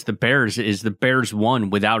game against the Bears is the Bears won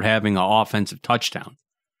without having an offensive touchdown.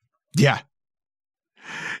 Yeah.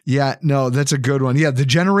 Yeah, no, that's a good one. Yeah, the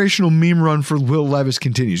generational meme run for Will Levis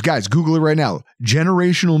continues. Guys, Google it right now.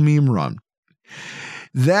 Generational meme run.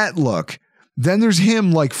 That look. Then there's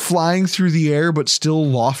him like flying through the air, but still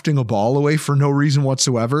lofting a ball away for no reason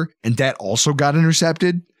whatsoever. And that also got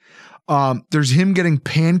intercepted. There's him getting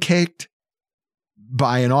pancaked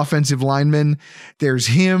by an offensive lineman. There's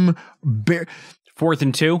him. 4th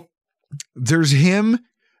and 2. There's him.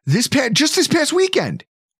 This past weekend,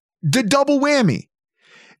 the double whammy.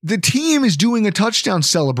 The team is doing a touchdown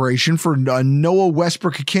celebration for Noah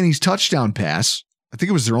Westbrook-Akinney's touchdown pass. I think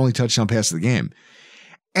it was their only touchdown pass of the game.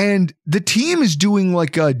 And the team is doing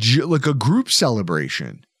like a group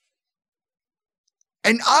celebration.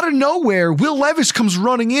 And out of nowhere, Will Levis comes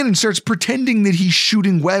running in and starts pretending that he's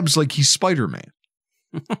shooting webs like he's Spider-Man.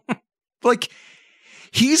 Like,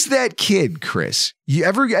 he's that kid, Chris.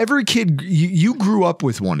 Every kid, you grew up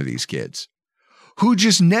with one of these kids who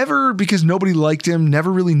just never, because nobody liked him,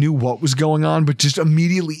 never really knew what was going on, but just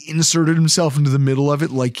immediately inserted himself into the middle of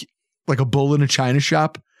it like a bull in a china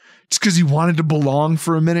shop. Just because he wanted to belong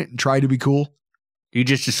for a minute and try to be cool. Are you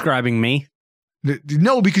just describing me?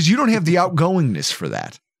 No, because you don't have the outgoingness for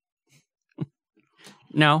that.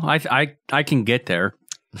 No, I can get there.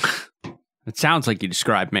 It sounds like you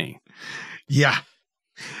described me. Yeah.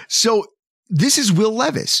 So this is Will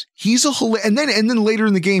Levis. He's and then later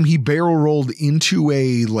in the game, he barrel rolled into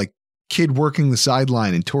a like kid working the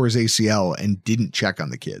sideline and tore his ACL and didn't check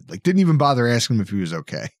on the kid. Like, didn't even bother asking him if he was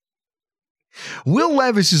okay. Will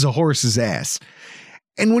Levis is a horse's ass.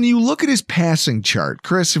 And when you look at his passing chart,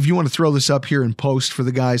 Chris, if you want to throw this up here in post for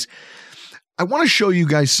the guys, I want to show you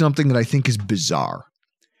guys something that I think is bizarre.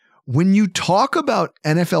 When you talk about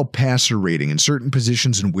NFL passer rating in certain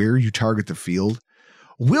positions and where you target the field,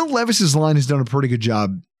 Will Levis's line has done a pretty good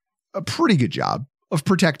job of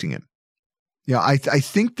protecting him. Yeah, I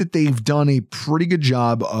think that they've done a pretty good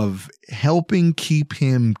job of helping keep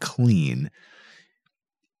him clean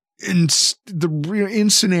in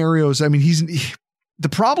scenarios, I mean, the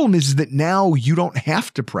problem is that now you don't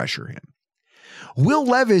have to pressure him. Will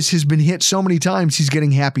Levis has been hit so many times, he's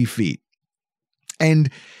getting happy feet.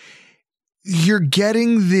 And you're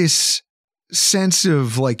getting this sense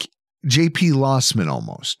of like JP Lossman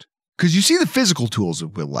almost. Because you see the physical tools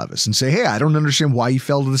of Will Levis and say, hey, I don't understand why he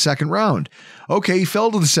fell to the second round. Okay, he fell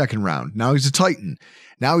to the second round. Now he's a Titan.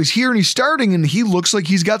 Now he's here and he's starting and he looks like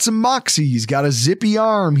he's got some moxie. He's got a zippy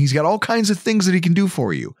arm. He's got all kinds of things that he can do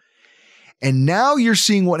for you. And now you're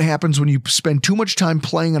seeing what happens when you spend too much time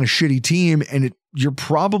playing on a shitty team and you're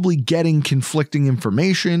probably getting conflicting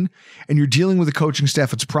information and you're dealing with a coaching staff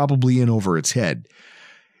that's probably in over its head.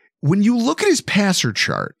 When you look at his passer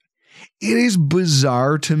chart, it is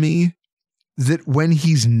bizarre to me that when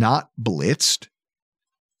he's not blitzed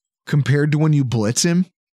compared to when you blitz him,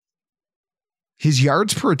 his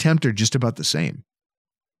yards per attempt are just about the same.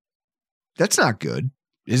 That's not good,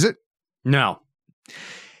 is it? No.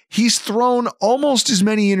 He's thrown almost as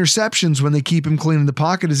many interceptions when they keep him clean in the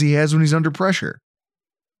pocket as he has when he's under pressure.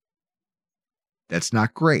 That's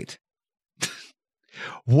not great.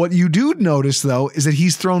 What you do notice, though, is that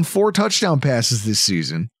he's thrown 4 touchdown passes this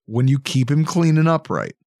season when you keep him clean and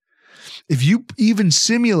upright. If you even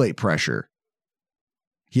simulate pressure,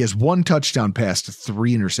 he has 1 touchdown pass to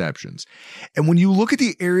 3 interceptions. And when you look at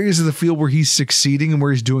the areas of the field where he's succeeding and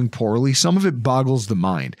where he's doing poorly, some of it boggles the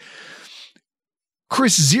mind.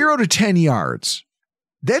 Chris, 0 to 10 yards.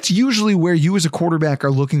 That's usually where you as a quarterback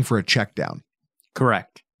are looking for a check down.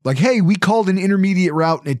 Correct. Like, hey, we called an intermediate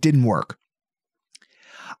route and it didn't work.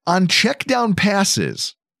 On check down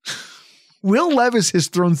passes, Will Levis has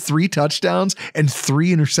thrown 3 touchdowns and 3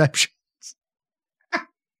 interceptions.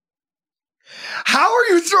 How are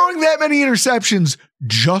you throwing that many interceptions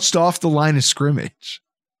just off the line of scrimmage?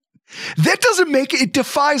 That doesn't make it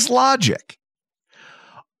defies logic.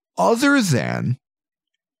 Other than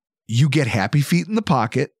you get happy feet in the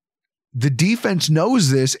pocket, the defense knows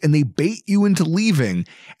this and they bait you into leaving,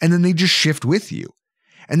 and then they just shift with you.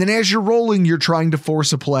 And then as you're rolling, you're trying to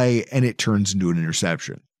force a play and it turns into an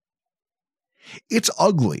interception. It's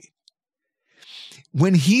ugly.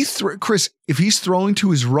 When Chris, if he's throwing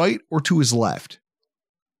to his right or to his left,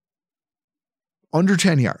 under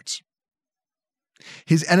 10 yards,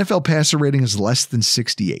 his NFL passer rating is less than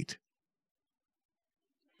 68.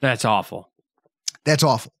 That's awful. That's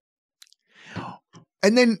awful.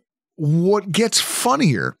 And then what gets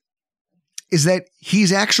funnier is that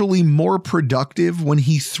he's actually more productive when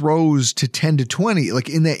he throws to 10 to 20, like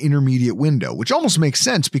in that intermediate window, which almost makes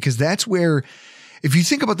sense because that's where, if you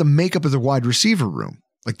think about the makeup of the wide receiver room,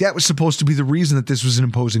 like that was supposed to be the reason that this was an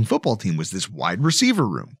imposing football team, was this wide receiver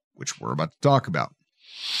room, which we're about to talk about.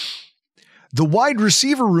 The wide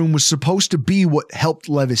receiver room was supposed to be what helped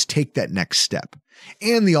Levis take that next step,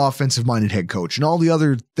 and the offensive-minded head coach and all the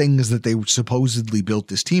other things that they supposedly built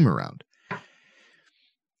this team around.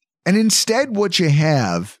 And instead, what you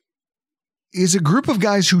have is a group of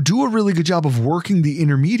guys who do a really good job of working the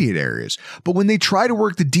intermediate areas. But when they try to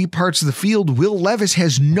work the deep parts of the field, Will Levis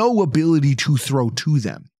has no ability to throw to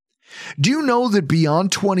them. Do you know that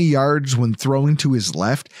beyond 20 yards when throwing to his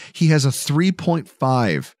left, he has a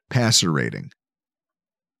 3.5 passer rating?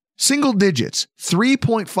 Single digits,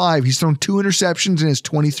 3.5. He's thrown 2 interceptions and has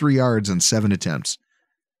 23 yards on 7 attempts.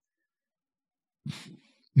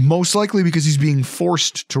 Most likely because he's being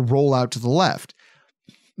forced to roll out to the left.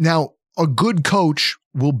 Now, a good coach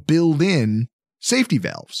will build in safety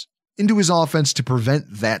valves into his offense to prevent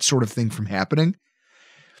that sort of thing from happening.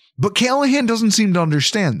 But Callahan doesn't seem to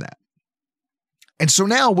understand that. And so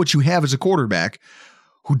now what you have is a quarterback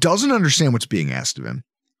who doesn't understand what's being asked of him,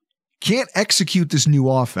 can't execute this new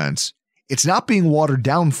offense. It's not being watered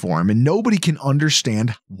down for him, and nobody can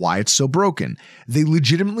understand why it's so broken. They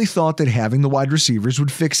legitimately thought that having the wide receivers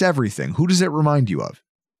would fix everything. Who does that remind you of?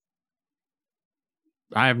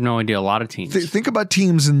 I have no idea. A lot of teams. Think about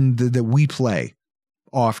teams that we play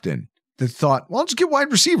often that thought, well, I'll just get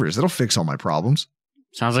wide receivers. That'll fix all my problems.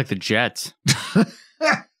 Sounds like the Jets.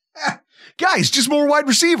 Guys, just more wide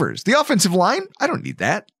receivers. The offensive line, I don't need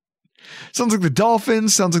that. Sounds like the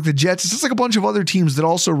Dolphins, sounds like the Jets. It sounds like a bunch of other teams that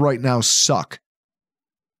also right now suck.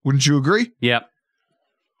 Wouldn't you agree? Yep.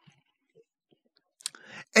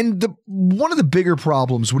 And one of the bigger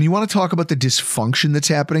problems when you want to talk about the dysfunction that's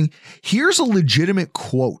happening, here's a legitimate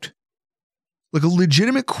quote. Like a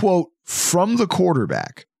legitimate quote from the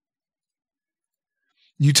quarterback.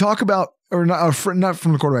 You talk about, or not from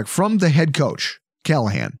the quarterback, from the head coach,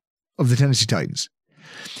 Callahan, of the Tennessee Titans.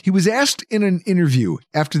 He was asked in an interview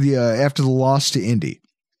after the loss to Indy,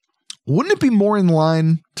 wouldn't it be more in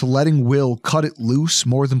line to letting Will cut it loose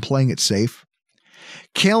more than playing it safe?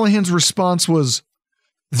 Callahan's response was,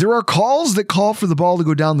 there are calls that call for the ball to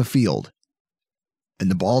go down the field, and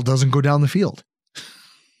the ball doesn't go down the field.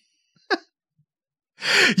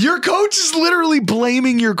 Your coach is literally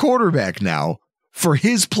blaming your quarterback now for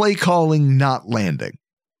his play calling not landing.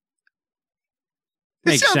 It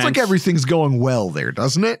Makes sounds sense. like everything's going well there,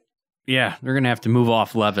 doesn't it? Yeah, they're going to have to move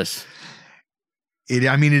off Levis. It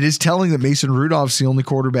is telling that Mason Rudolph's the only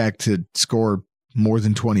quarterback to score more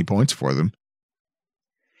than 20 points for them.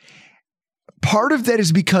 Part of that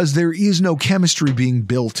is because there is no chemistry being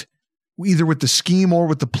built either with the scheme or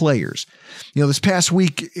with the players. This past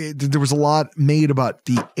week, there was a lot made about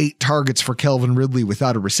the 8 targets for Calvin Ridley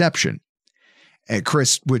without a reception. And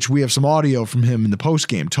Chris, which we have some audio from him in the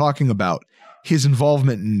postgame talking about his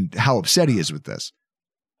involvement and how upset he is with this.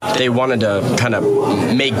 They wanted to kind of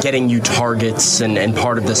make getting you targets and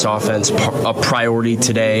part of this offense a priority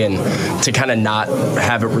today, and to kind of not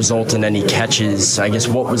have it result in any catches. I guess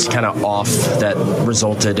what was kind of off that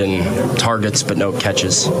resulted in targets but no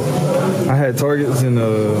catches? I had targets in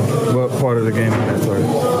what part of the game I had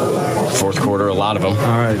targets? Fourth quarter, a lot of them.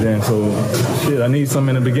 All right, then. So, shit, I need some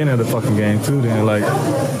in the beginning of the fucking game, too, then. Like,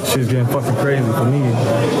 shit's getting fucking crazy for me.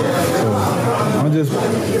 So, I'm just,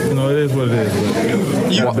 it is what it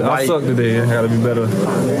is. But I suck today. I got to be better.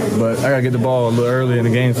 But I got to get the ball a little early in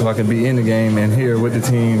the game so I can be in the game and here with the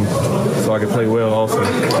team so I can play well also.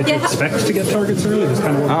 Did you expect to get targets early?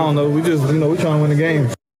 I don't know. We just, we trying to win the game.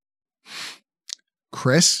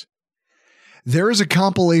 Chris, there is a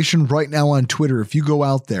compilation right now on Twitter. If you go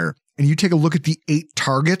out there and you take a look at the 8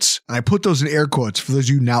 targets, and I put those in air quotes for those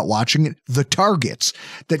of you not watching it, the targets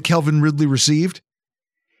that Calvin Ridley received,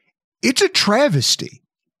 it's a travesty.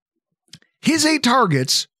 His 8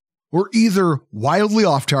 targets were either wildly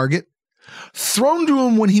off target, thrown to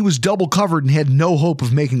him when he was double covered and had no hope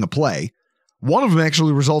of making a play. One of them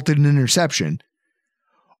actually resulted in an interception,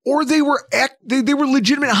 or they were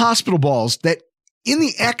legitimate hospital balls that in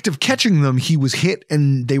the act of catching them, he was hit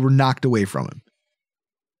and they were knocked away from him.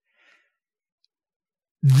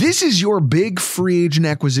 This is your big free agent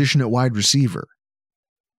acquisition at wide receiver.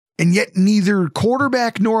 And yet neither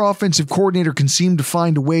quarterback nor offensive coordinator can seem to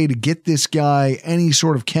find a way to get this guy any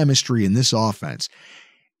sort of chemistry in this offense.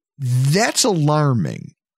 That's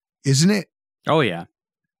alarming, isn't it? Oh, yeah.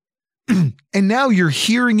 And now you're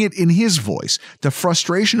hearing it in his voice, the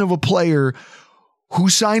frustration of a player who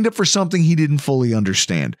signed up for something he didn't fully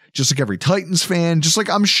understand. Just like every Titans fan, just like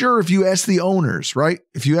I'm sure if you ask the owners, right?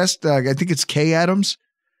 If you asked, I think it's Kay Adams,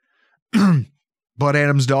 Bud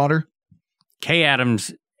Adams' daughter. Kay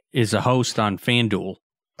Adams is a host on FanDuel.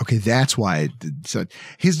 Okay, that's why.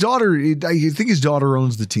 His daughter, I think his daughter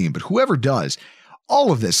owns the team, but whoever does,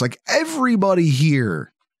 all of this, like everybody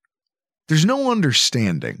here, there's no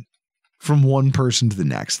understanding from one person to the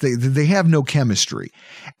next. They have no chemistry.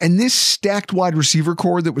 And this stacked wide receiver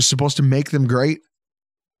core that was supposed to make them great,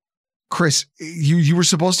 Chris, you were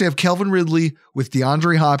supposed to have Calvin Ridley with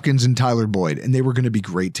DeAndre Hopkins and Tyler Boyd, and they were going to be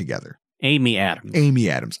great together. Amy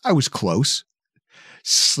Adams. I was close.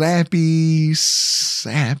 Sappy,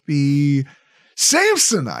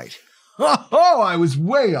 Samsonite. Oh, I was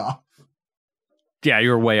way off. Yeah, you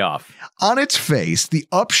were way off. On its face, the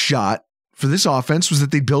upshot for this offense was that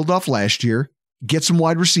they build off last year, get some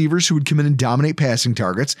wide receivers who would come in and dominate passing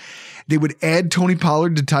targets. They would add Tony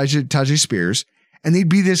Pollard to Tajay Spears, and they'd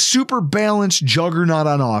be this super balanced juggernaut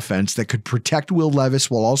on offense that could protect Will Levis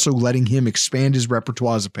while also letting him expand his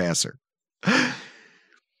repertoire as a passer.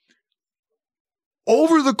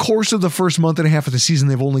 Over the course of the first month and a half of the season,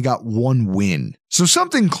 they've only got 1 win. So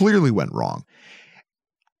something clearly went wrong.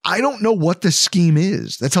 I don't know what the scheme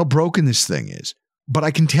is. That's how broken this thing is. But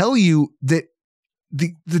I can tell you that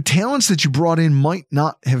the talents that you brought in might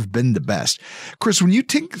not have been the best. Chris, when you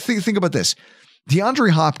think about this,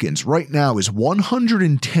 DeAndre Hopkins right now is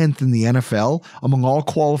 110th in the NFL among all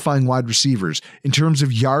qualifying wide receivers in terms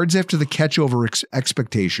of yards after the catch over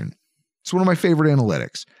expectation. It's one of my favorite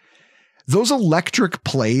analytics. Those electric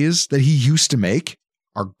plays that he used to make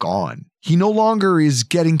are gone. He no longer is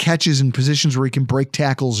getting catches in positions where he can break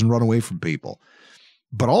tackles and run away from people.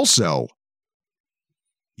 But also,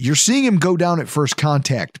 you're seeing him go down at first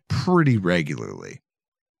contact pretty regularly.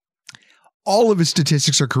 All of his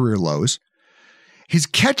statistics are career lows. His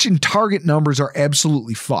catch and target numbers are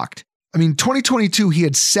absolutely fucked. I mean, 2022, he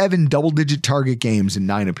had 7 double-digit target games in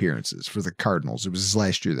 9 appearances for the Cardinals. It was his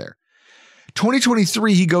last year there.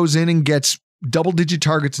 2023, he goes in and gets double-digit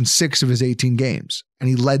targets in 6 of his 18 games, and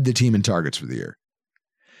he led the team in targets for the year.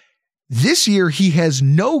 This year, he has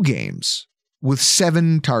no games with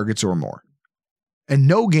 7 targets or more, and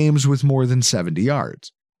no games with more than 70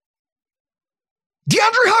 yards.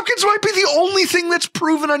 DeAndre Hopkins might be the only thing that's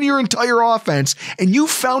proven on your entire offense, and you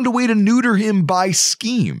found a way to neuter him by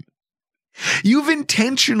scheme. You've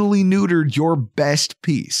intentionally neutered your best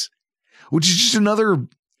piece, which is just another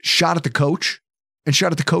shot at the coach and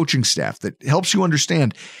shot at the coaching staff that helps you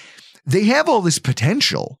understand they have all this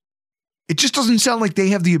potential. It just doesn't sound like they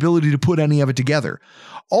have the ability to put any of it together.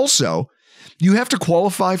 Also, you have to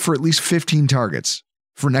qualify for at least 15 targets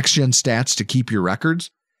for next-gen stats to keep your records.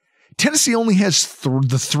 Tennessee only has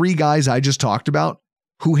the three guys I just talked about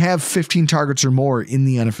who have 15 targets or more in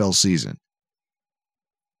the NFL season.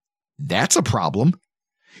 That's a problem.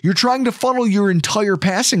 You're trying to funnel your entire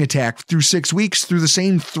passing attack through 6 weeks through the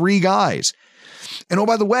same three guys. And oh,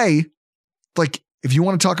 by the way, like if you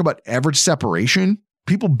want to talk about average separation,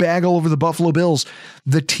 people bag all over the Buffalo Bills.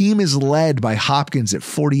 The team is led by Hopkins at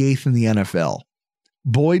 48th in the NFL.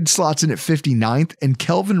 Boyd slots in at 59th, and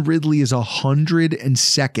Kelvin Ridley is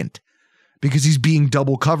 102nd because he's being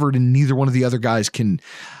double covered and neither one of the other guys can.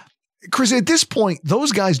 Chris, at this point,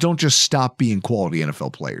 those guys don't just stop being quality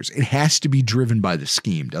NFL players. It has to be driven by the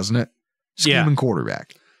scheme, doesn't it? Scheme and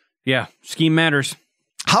quarterback. Yeah, scheme matters.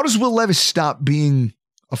 How does Will Levis stop being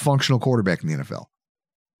a functional quarterback in the NFL?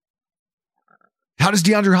 How does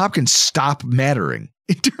DeAndre Hopkins stop mattering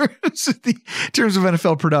in terms of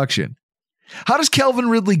NFL production? How does Kelvin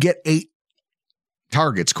Ridley get 8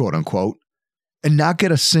 targets, quote unquote, and not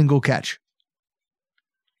get a single catch?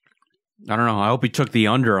 I don't know. I hope he took the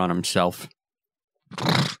under on himself.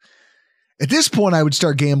 At this point, I would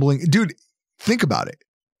start gambling. Dude, think about it.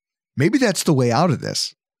 Maybe that's the way out of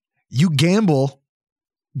this. You gamble,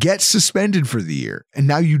 get suspended for the year, and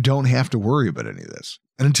now you don't have to worry about any of this.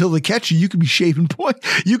 And until they catch you, you could be shaving point.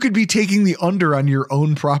 You could be taking the under on your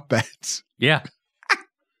own prop bets. Yeah.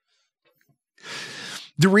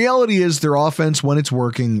 The reality is their offense, when it's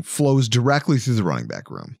working, flows directly through the running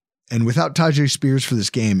back room. And without Tajay Spears for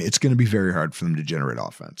this game, it's going to be very hard for them to generate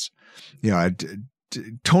offense. You know,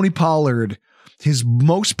 Tony Pollard, his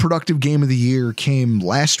most productive game of the year came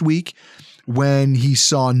last week when he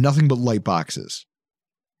saw nothing but light boxes.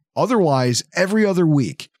 Otherwise, every other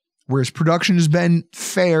week, where his production has been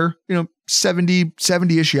fair,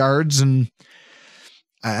 70-ish yards, and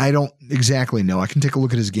I don't exactly know. I can take a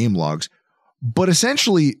look at his game logs. But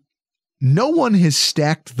essentially, no one has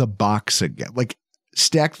stacked the box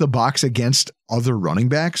against other running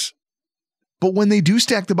backs. But when they do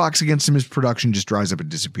stack the box against him, his production just dries up and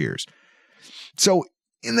disappears. So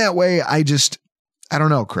in that way, I don't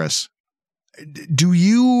know, Chris. Do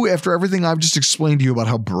you, after everything I've just explained to you about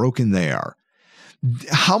how broken they are,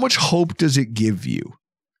 how much hope does it give you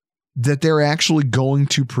that they're actually going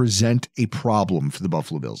to present a problem for the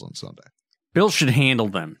Buffalo Bills on Sunday? Bills should handle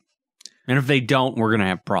them. And if they don't, we're going to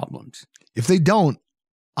have problems. If they don't,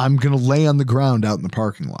 I'm going to lay on the ground out in the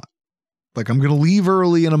parking lot. Like I'm going to leave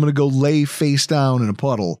early and I'm going to go lay face down in a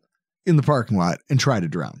puddle in the parking lot and try to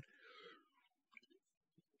drown.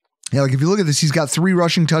 Yeah, like if you look at this, he's got 3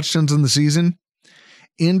 rushing touchdowns in the season.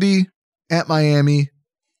 Indy, at Miami,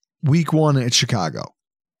 week 1 at Chicago.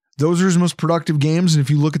 Those are his most productive games. And if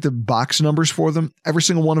you look at the box numbers for them, every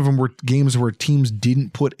single one of them were games where teams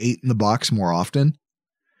didn't put 8 in the box more often.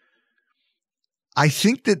 I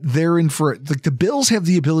think that they're in for it. Like the Bills have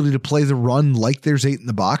the ability to play the run like there's 8 in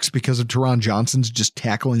the box because of Teron Johnson's just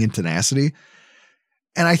tackling and tenacity.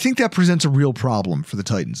 And I think that presents a real problem for the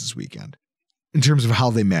Titans this weekend in terms of how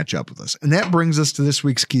they match up with us. And that brings us to this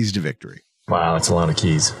week's keys to victory. Wow, that's a lot of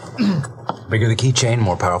keys. Bigger the keychain,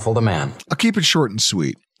 more powerful the man. I'll keep it short and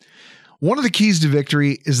sweet. One of the keys to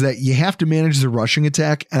victory is that you have to manage the rushing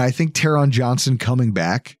attack. And I think Teron Johnson coming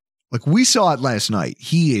back, like we saw it last night,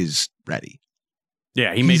 he is ready.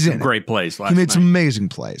 Yeah, he made some great plays last night. He made some amazing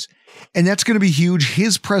plays. And that's going to be huge.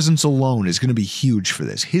 His presence alone is going to be huge for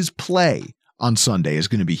this. His play on Sunday is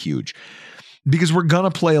going to be huge because we're going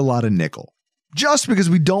to play a lot of nickel. Just because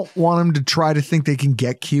we don't want them to try to think they can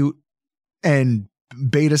get cute and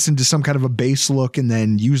bait us into some kind of a base look and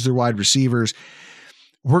then use their wide receivers.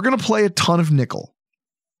 We're going to play a ton of nickel.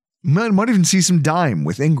 Might even see some dime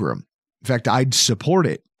with Ingram. In fact, I'd support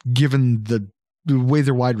it given the way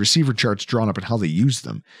their wide receiver chart's drawn up and how they use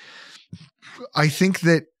them. I think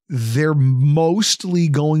that they're mostly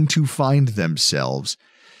going to find themselves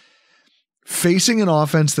facing an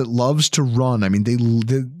offense that loves to run. I mean,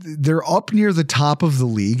 they're up near the top of the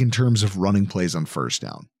league in terms of running plays on first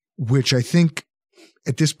down, which I think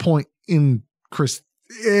at this point in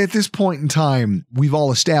time, we've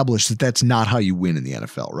all established that that's not how you win in the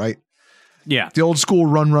NFL, right? Yeah. The old school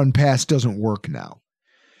run, pass doesn't work now.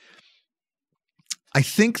 I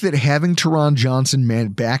think that having Teron Johnson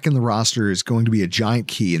back in the roster is going to be a giant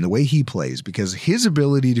key in the way he plays, because his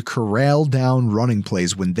ability to corral down running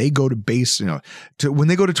plays when they go to base, when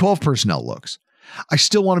they go to 12 personnel looks. I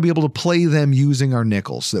still want to be able to play them using our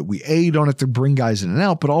nickels so that we A, don't have to bring guys in and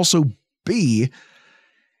out, but also B,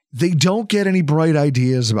 they don't get any bright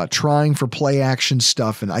ideas about trying for play action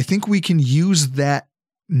stuff. And I think we can use that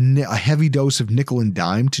a heavy dose of nickel and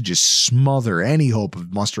dime to just smother any hope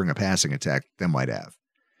of mustering a passing attack they might have.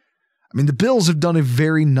 I mean, the Bills have done a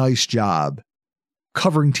very nice job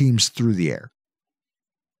covering teams through the air.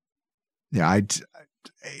 Yeah,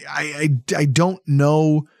 I don't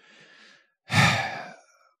know.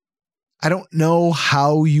 I don't know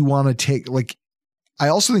how you want to take, like, I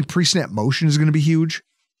also think pre-snap motion is going to be huge,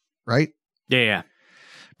 right? Yeah.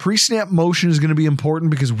 Pre-snap motion is going to be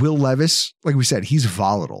important because Will Levis, like we said, he's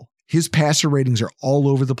volatile. His passer ratings are all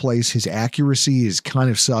over the place. His accuracy is kind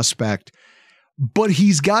of suspect, but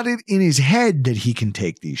he's got it in his head that he can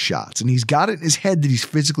take these shots, and he's got it in his head that he's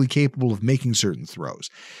physically capable of making certain throws.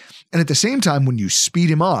 And at the same time, when you speed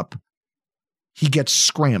him up, he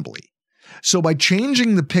gets scrambly. So by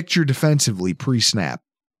changing the picture defensively pre-snap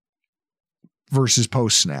versus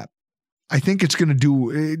post-snap, I think it's going to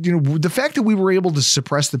do, the fact that we were able to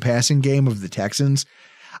suppress the passing game of the Texans,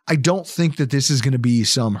 I don't think that this is going to be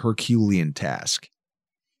some Herculean task.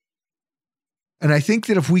 And I think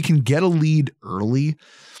that if we can get a lead early,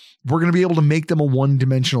 we're going to be able to make them a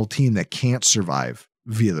one-dimensional team that can't survive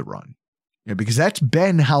via the run. Because that's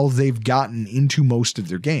been how they've gotten into most of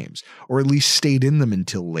their games, or at least stayed in them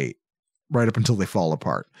until late, right up until they fall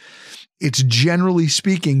apart. It's generally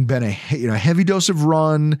speaking been a heavy dose of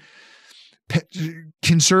run,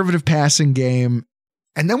 conservative passing game.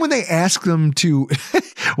 And then when they ask them to,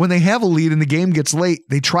 when they have a lead and the game gets late,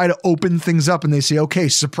 they try to open things up and they say, okay,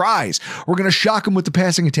 surprise, we're going to shock them with the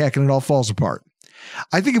passing attack, and it all falls apart.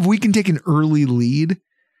 I think if we can take an early lead,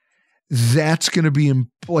 that's going to be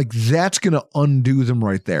that's going to undo them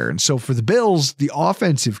right there. And so for the Bills, the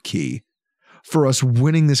offensive key for us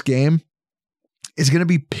winning this game is going to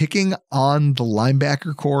be picking on the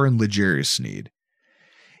linebacker core and L'Jarius Sneed.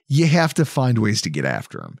 You have to find ways to get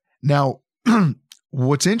after him. Now,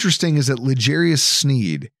 what's interesting is that L'Jarius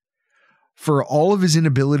Sneed, for all of his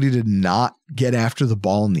inability to not get after the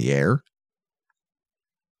ball in the air,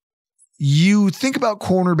 you think about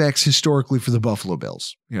cornerbacks historically for the Buffalo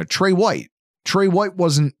Bills. Trey White. Trey White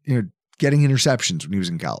wasn't getting interceptions when he was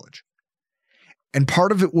in college. And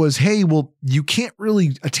part of it was, hey, well, you can't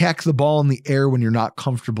really attack the ball in the air when you're not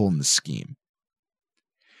comfortable in the scheme.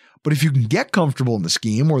 But if you can get comfortable in the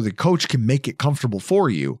scheme, or the coach can make it comfortable for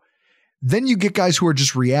you, then you get guys who are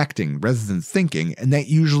just reacting rather than thinking, and that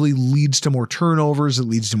usually leads to more turnovers. It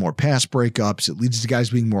leads to more pass breakups. It leads to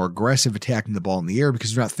guys being more aggressive attacking the ball in the air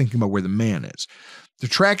because they're not thinking about where the man is. They're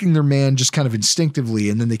tracking their man just kind of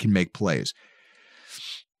instinctively, and then they can make plays.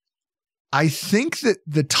 I think that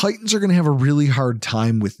the Titans are going to have a really hard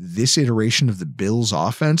time with this iteration of the Bills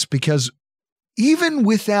offense, because even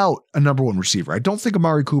without a number one receiver, I don't think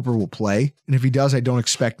Amari Cooper will play. And if he does, I don't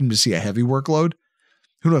expect him to see a heavy workload.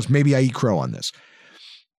 Who knows? Maybe I eat crow on this.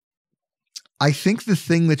 I think the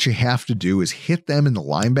thing that you have to do is hit them in the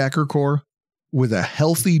linebacker core with a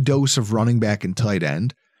healthy dose of running back and tight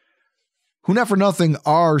end, who, not for nothing,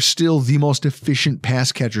 are still the most efficient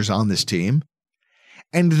pass catchers on this team.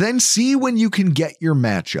 And then see when you can get your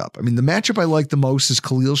matchup. I mean, the matchup I like the most is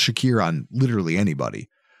Khalil Shakir on literally anybody,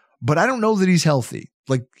 but I don't know that he's healthy.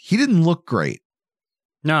 Like, he didn't look great.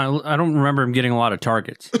 No, I don't remember him getting a lot of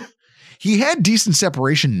targets. He had decent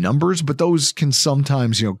separation numbers, but those can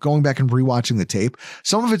sometimes, going back and rewatching the tape,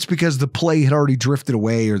 some of it's because the play had already drifted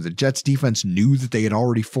away, or the Jets defense knew that they had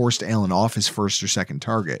already forced Allen off his first or second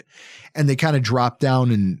target, and they kind of dropped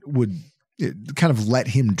down and would kind of let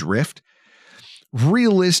him drift.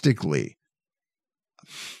 Realistically,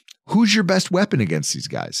 who's your best weapon against these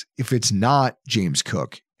guys? If it's not James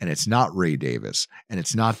Cook, and it's not Ray Davis, and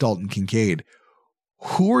it's not Dalton Kincaid,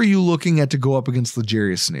 who are you looking at to go up against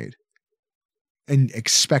L'Jarius Sneed and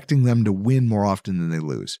expecting them to win more often than they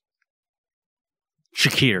lose?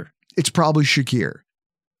 Shakir. It's probably Shakir.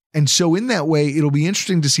 And so in that way, it'll be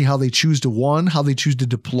interesting to see how they choose to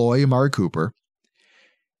deploy Amari Cooper.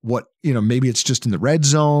 Maybe it's just in the red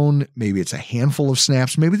zone. Maybe it's a handful of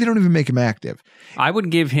snaps. Maybe they don't even make him active. I would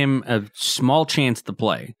give him a small chance to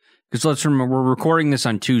play, because let's remember, we're recording this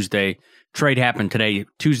on Tuesday. Trade happened today.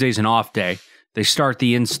 Tuesday's an off day. They start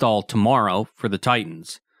the install tomorrow for the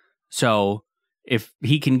Titans. So if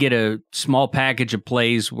he can get a small package of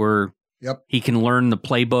plays where he can learn the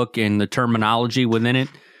playbook and the terminology within it,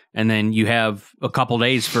 and then you have a couple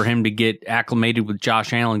days for him to get acclimated with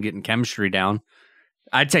Josh Allen, getting chemistry down,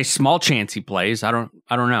 I'd say small chance he plays. I don't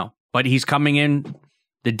know. But he's coming in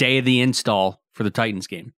the day of the install for the Titans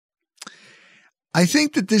game. I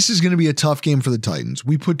think that this is going to be a tough game for the Titans.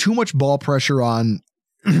 We put too much ball pressure on.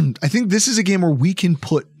 I think this is a game where we can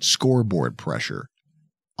put scoreboard pressure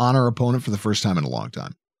on our opponent for the first time in a long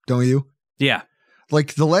time. Don't you? Yeah.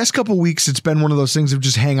 Like the last couple of weeks, it's been one of those things of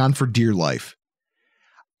just hang on for dear life.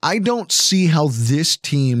 I don't see how this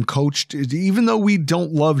team coached, even though we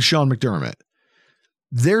don't love Sean McDermott,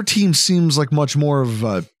 their team seems like much more of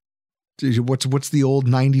what's the old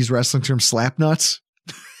 90s wrestling term, slap nuts?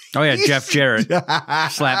 Oh yeah, Jeff Jarrett.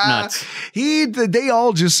 Slap nuts. They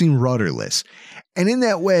all just seem rudderless. And in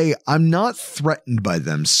that way, I'm not threatened by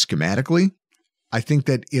them schematically. I think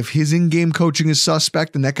that if his in-game coaching is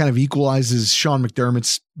suspect, then that kind of equalizes Sean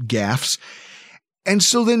McDermott's gaffes. And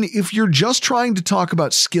so then if you're just trying to talk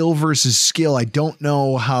about skill versus skill, I don't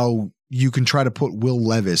know how you can try to put Will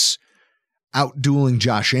Levis out dueling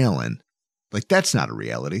Josh Allen. Like, that's not a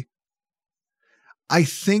reality. I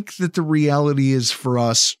think that the reality is for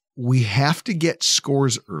us, we have to get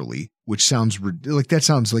scores early, which sounds like that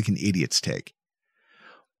sounds like an idiot's take.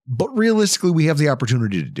 But realistically, we have the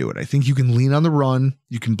opportunity to do it. I think you can lean on the run.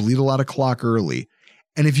 You can bleed a lot of clock early.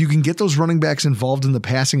 And if you can get those running backs involved in the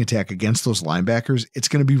passing attack against those linebackers, it's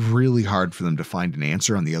going to be really hard for them to find an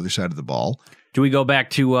answer on the other side of the ball. Do we go back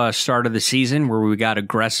to start of the season where we got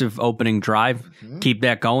aggressive opening drive? Keep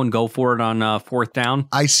that going. Go for it on fourth down.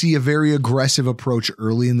 I see a very aggressive approach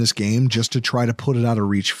early in this game just to try to put it out of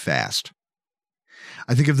reach fast.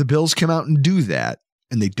 I think if the Bills come out and do that,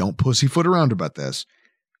 and they don't pussyfoot around about this,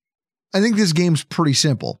 I think this game's pretty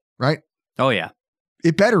simple, right? Oh, yeah.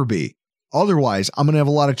 It better be. Otherwise, I'm going to have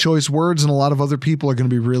a lot of choice words and a lot of other people are going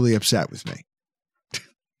to be really upset with me.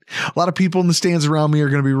 A lot of people in the stands around me are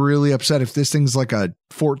going to be really upset if this thing's like a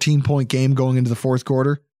 14-point game going into the fourth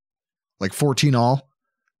quarter, like 14-all.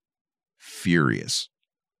 Furious.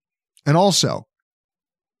 And also,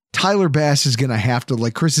 Tyler Bass is going to have to,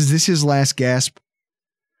 like, Chris, is this his last gasp?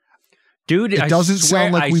 Dude, it doesn't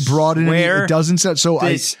sound like we brought in any, it doesn't sound so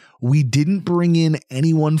we didn't bring in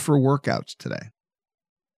anyone for workouts today.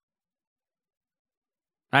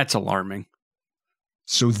 That's alarming.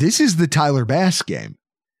 So this is the Tyler Bass game.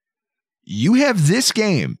 You have this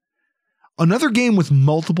game, another game with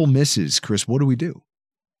multiple misses. Chris, what do we do?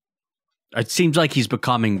 It seems like he's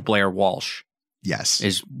becoming Blair Walsh. Yes.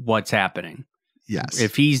 Is what's happening. Yes.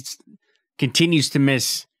 If he continues to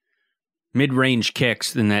miss mid-range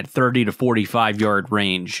kicks in that 30 to 45-yard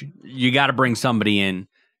range, you got to bring somebody in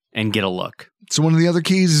and get a look. So one of the other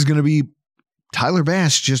keys is going to be Tyler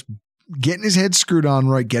Bass just getting his head screwed on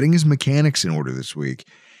right, getting his mechanics in order this week.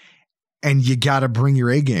 And you got to bring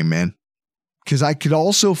your A game, man. Because I could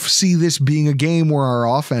also see this being a game where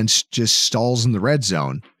our offense just stalls in the red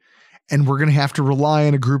zone. And we're going to have to rely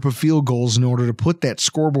on a group of field goals in order to put that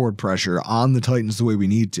scoreboard pressure on the Titans the way we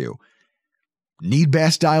need to. Need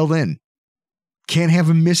Bass dialed in. Can't have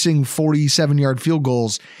him missing 47-yard field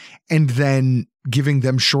goals and then giving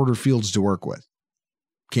them shorter fields to work with.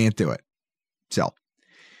 Can't do it. So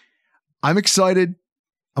I'm excited.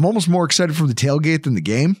 I'm almost more excited for the tailgate than the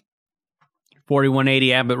game.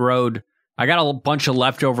 4180 Abbott Road. I got a bunch of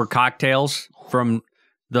leftover cocktails from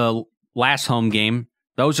the last home game.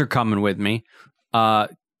 Those are coming with me.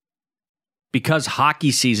 Because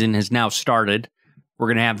hockey season has now started, we're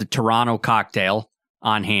going to have the Toronto cocktail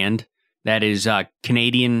on hand. That is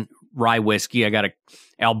Canadian rye whiskey. I got a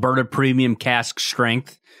Alberta Premium Cask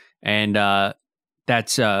Strength. And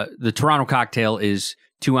that's the Toronto cocktail is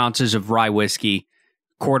 2 ounces of rye whiskey,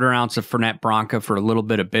 1/4 ounce of Fernet Branca for a little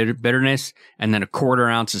bit of bitterness, and then 1/4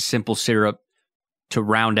 ounce of simple syrup to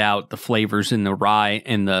round out the flavors in the rye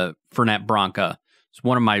and the Fernet Branca. It's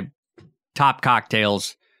one of my top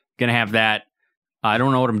cocktails. Gonna have that. I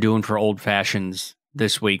don't know what I'm doing for old fashions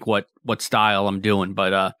this week, what style I'm doing,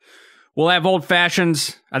 but we'll have old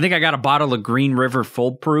fashions. I think I got a bottle of Green River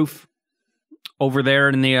Full Proof over there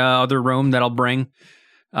in the other room that I'll bring.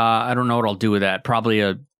 I don't know what I'll do with that. Probably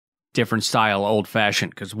a different style old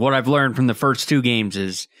fashioned, because what I've learned from the first 2 games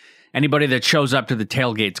is anybody that shows up to the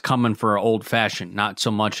tailgate's coming for an old fashioned, not so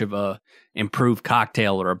much of a improved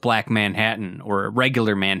cocktail or a black Manhattan or a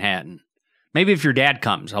regular Manhattan. Maybe if your dad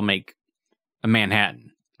comes, I'll make a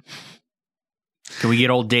Manhattan. Can we get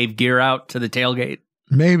old Dave Gear out to the tailgate?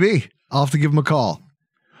 Maybe. I'll have to give him a call.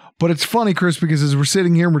 But it's funny, Chris, because as we're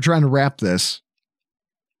sitting here and we're trying to wrap this,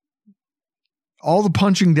 all the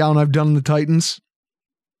punching down I've done in the Titans,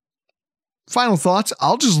 final thoughts,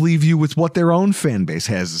 I'll just leave you with what their own fan base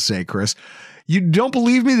has to say, Chris. You don't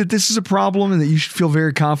believe me that this is a problem and that you should feel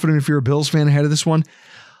very confident if you're a Bills fan ahead of this one?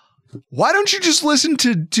 Why don't you just listen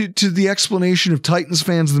to the explanation of Titans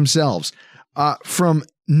fans themselves? From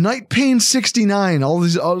Night Pain 69, all of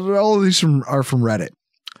these are from Reddit.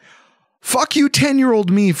 Fuck you,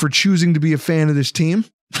 10-year-old me, for choosing to be a fan of this team.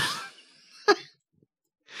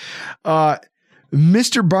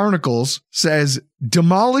 Mr. Barnacles says,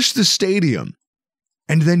 demolish the stadium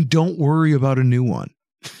and then don't worry about a new one.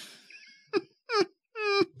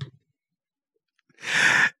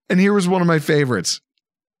 And here was one of my favorites.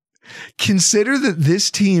 Consider that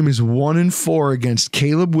this team is 1-4 against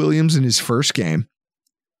Caleb Williams in his first game,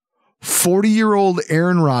 40-year-old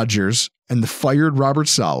Aaron Rodgers and the fired Robert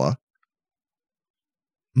Saleh,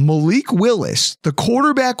 Malik Willis, the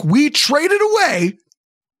quarterback we traded away,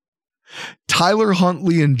 Tyler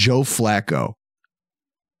Huntley, and Joe Flacco.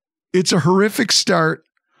 It's a horrific start,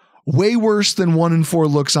 way worse than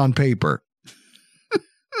 1-4 looks on paper.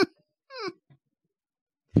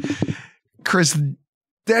 Chris,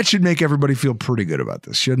 that should make everybody feel pretty good about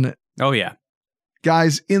this, shouldn't it? Oh, yeah.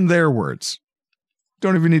 Guys, in their words,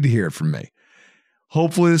 don't even need to hear it from me.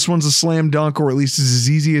 Hopefully this one's a slam dunk, or at least it's as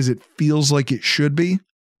easy as it feels like it should be.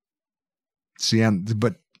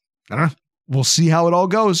 But I don't know. We'll see how it all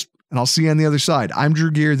goes, and I'll see you on the other side. I'm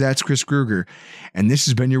Drew Gear. That's Chris Kruger, and this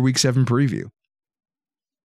has been your Week 7 preview.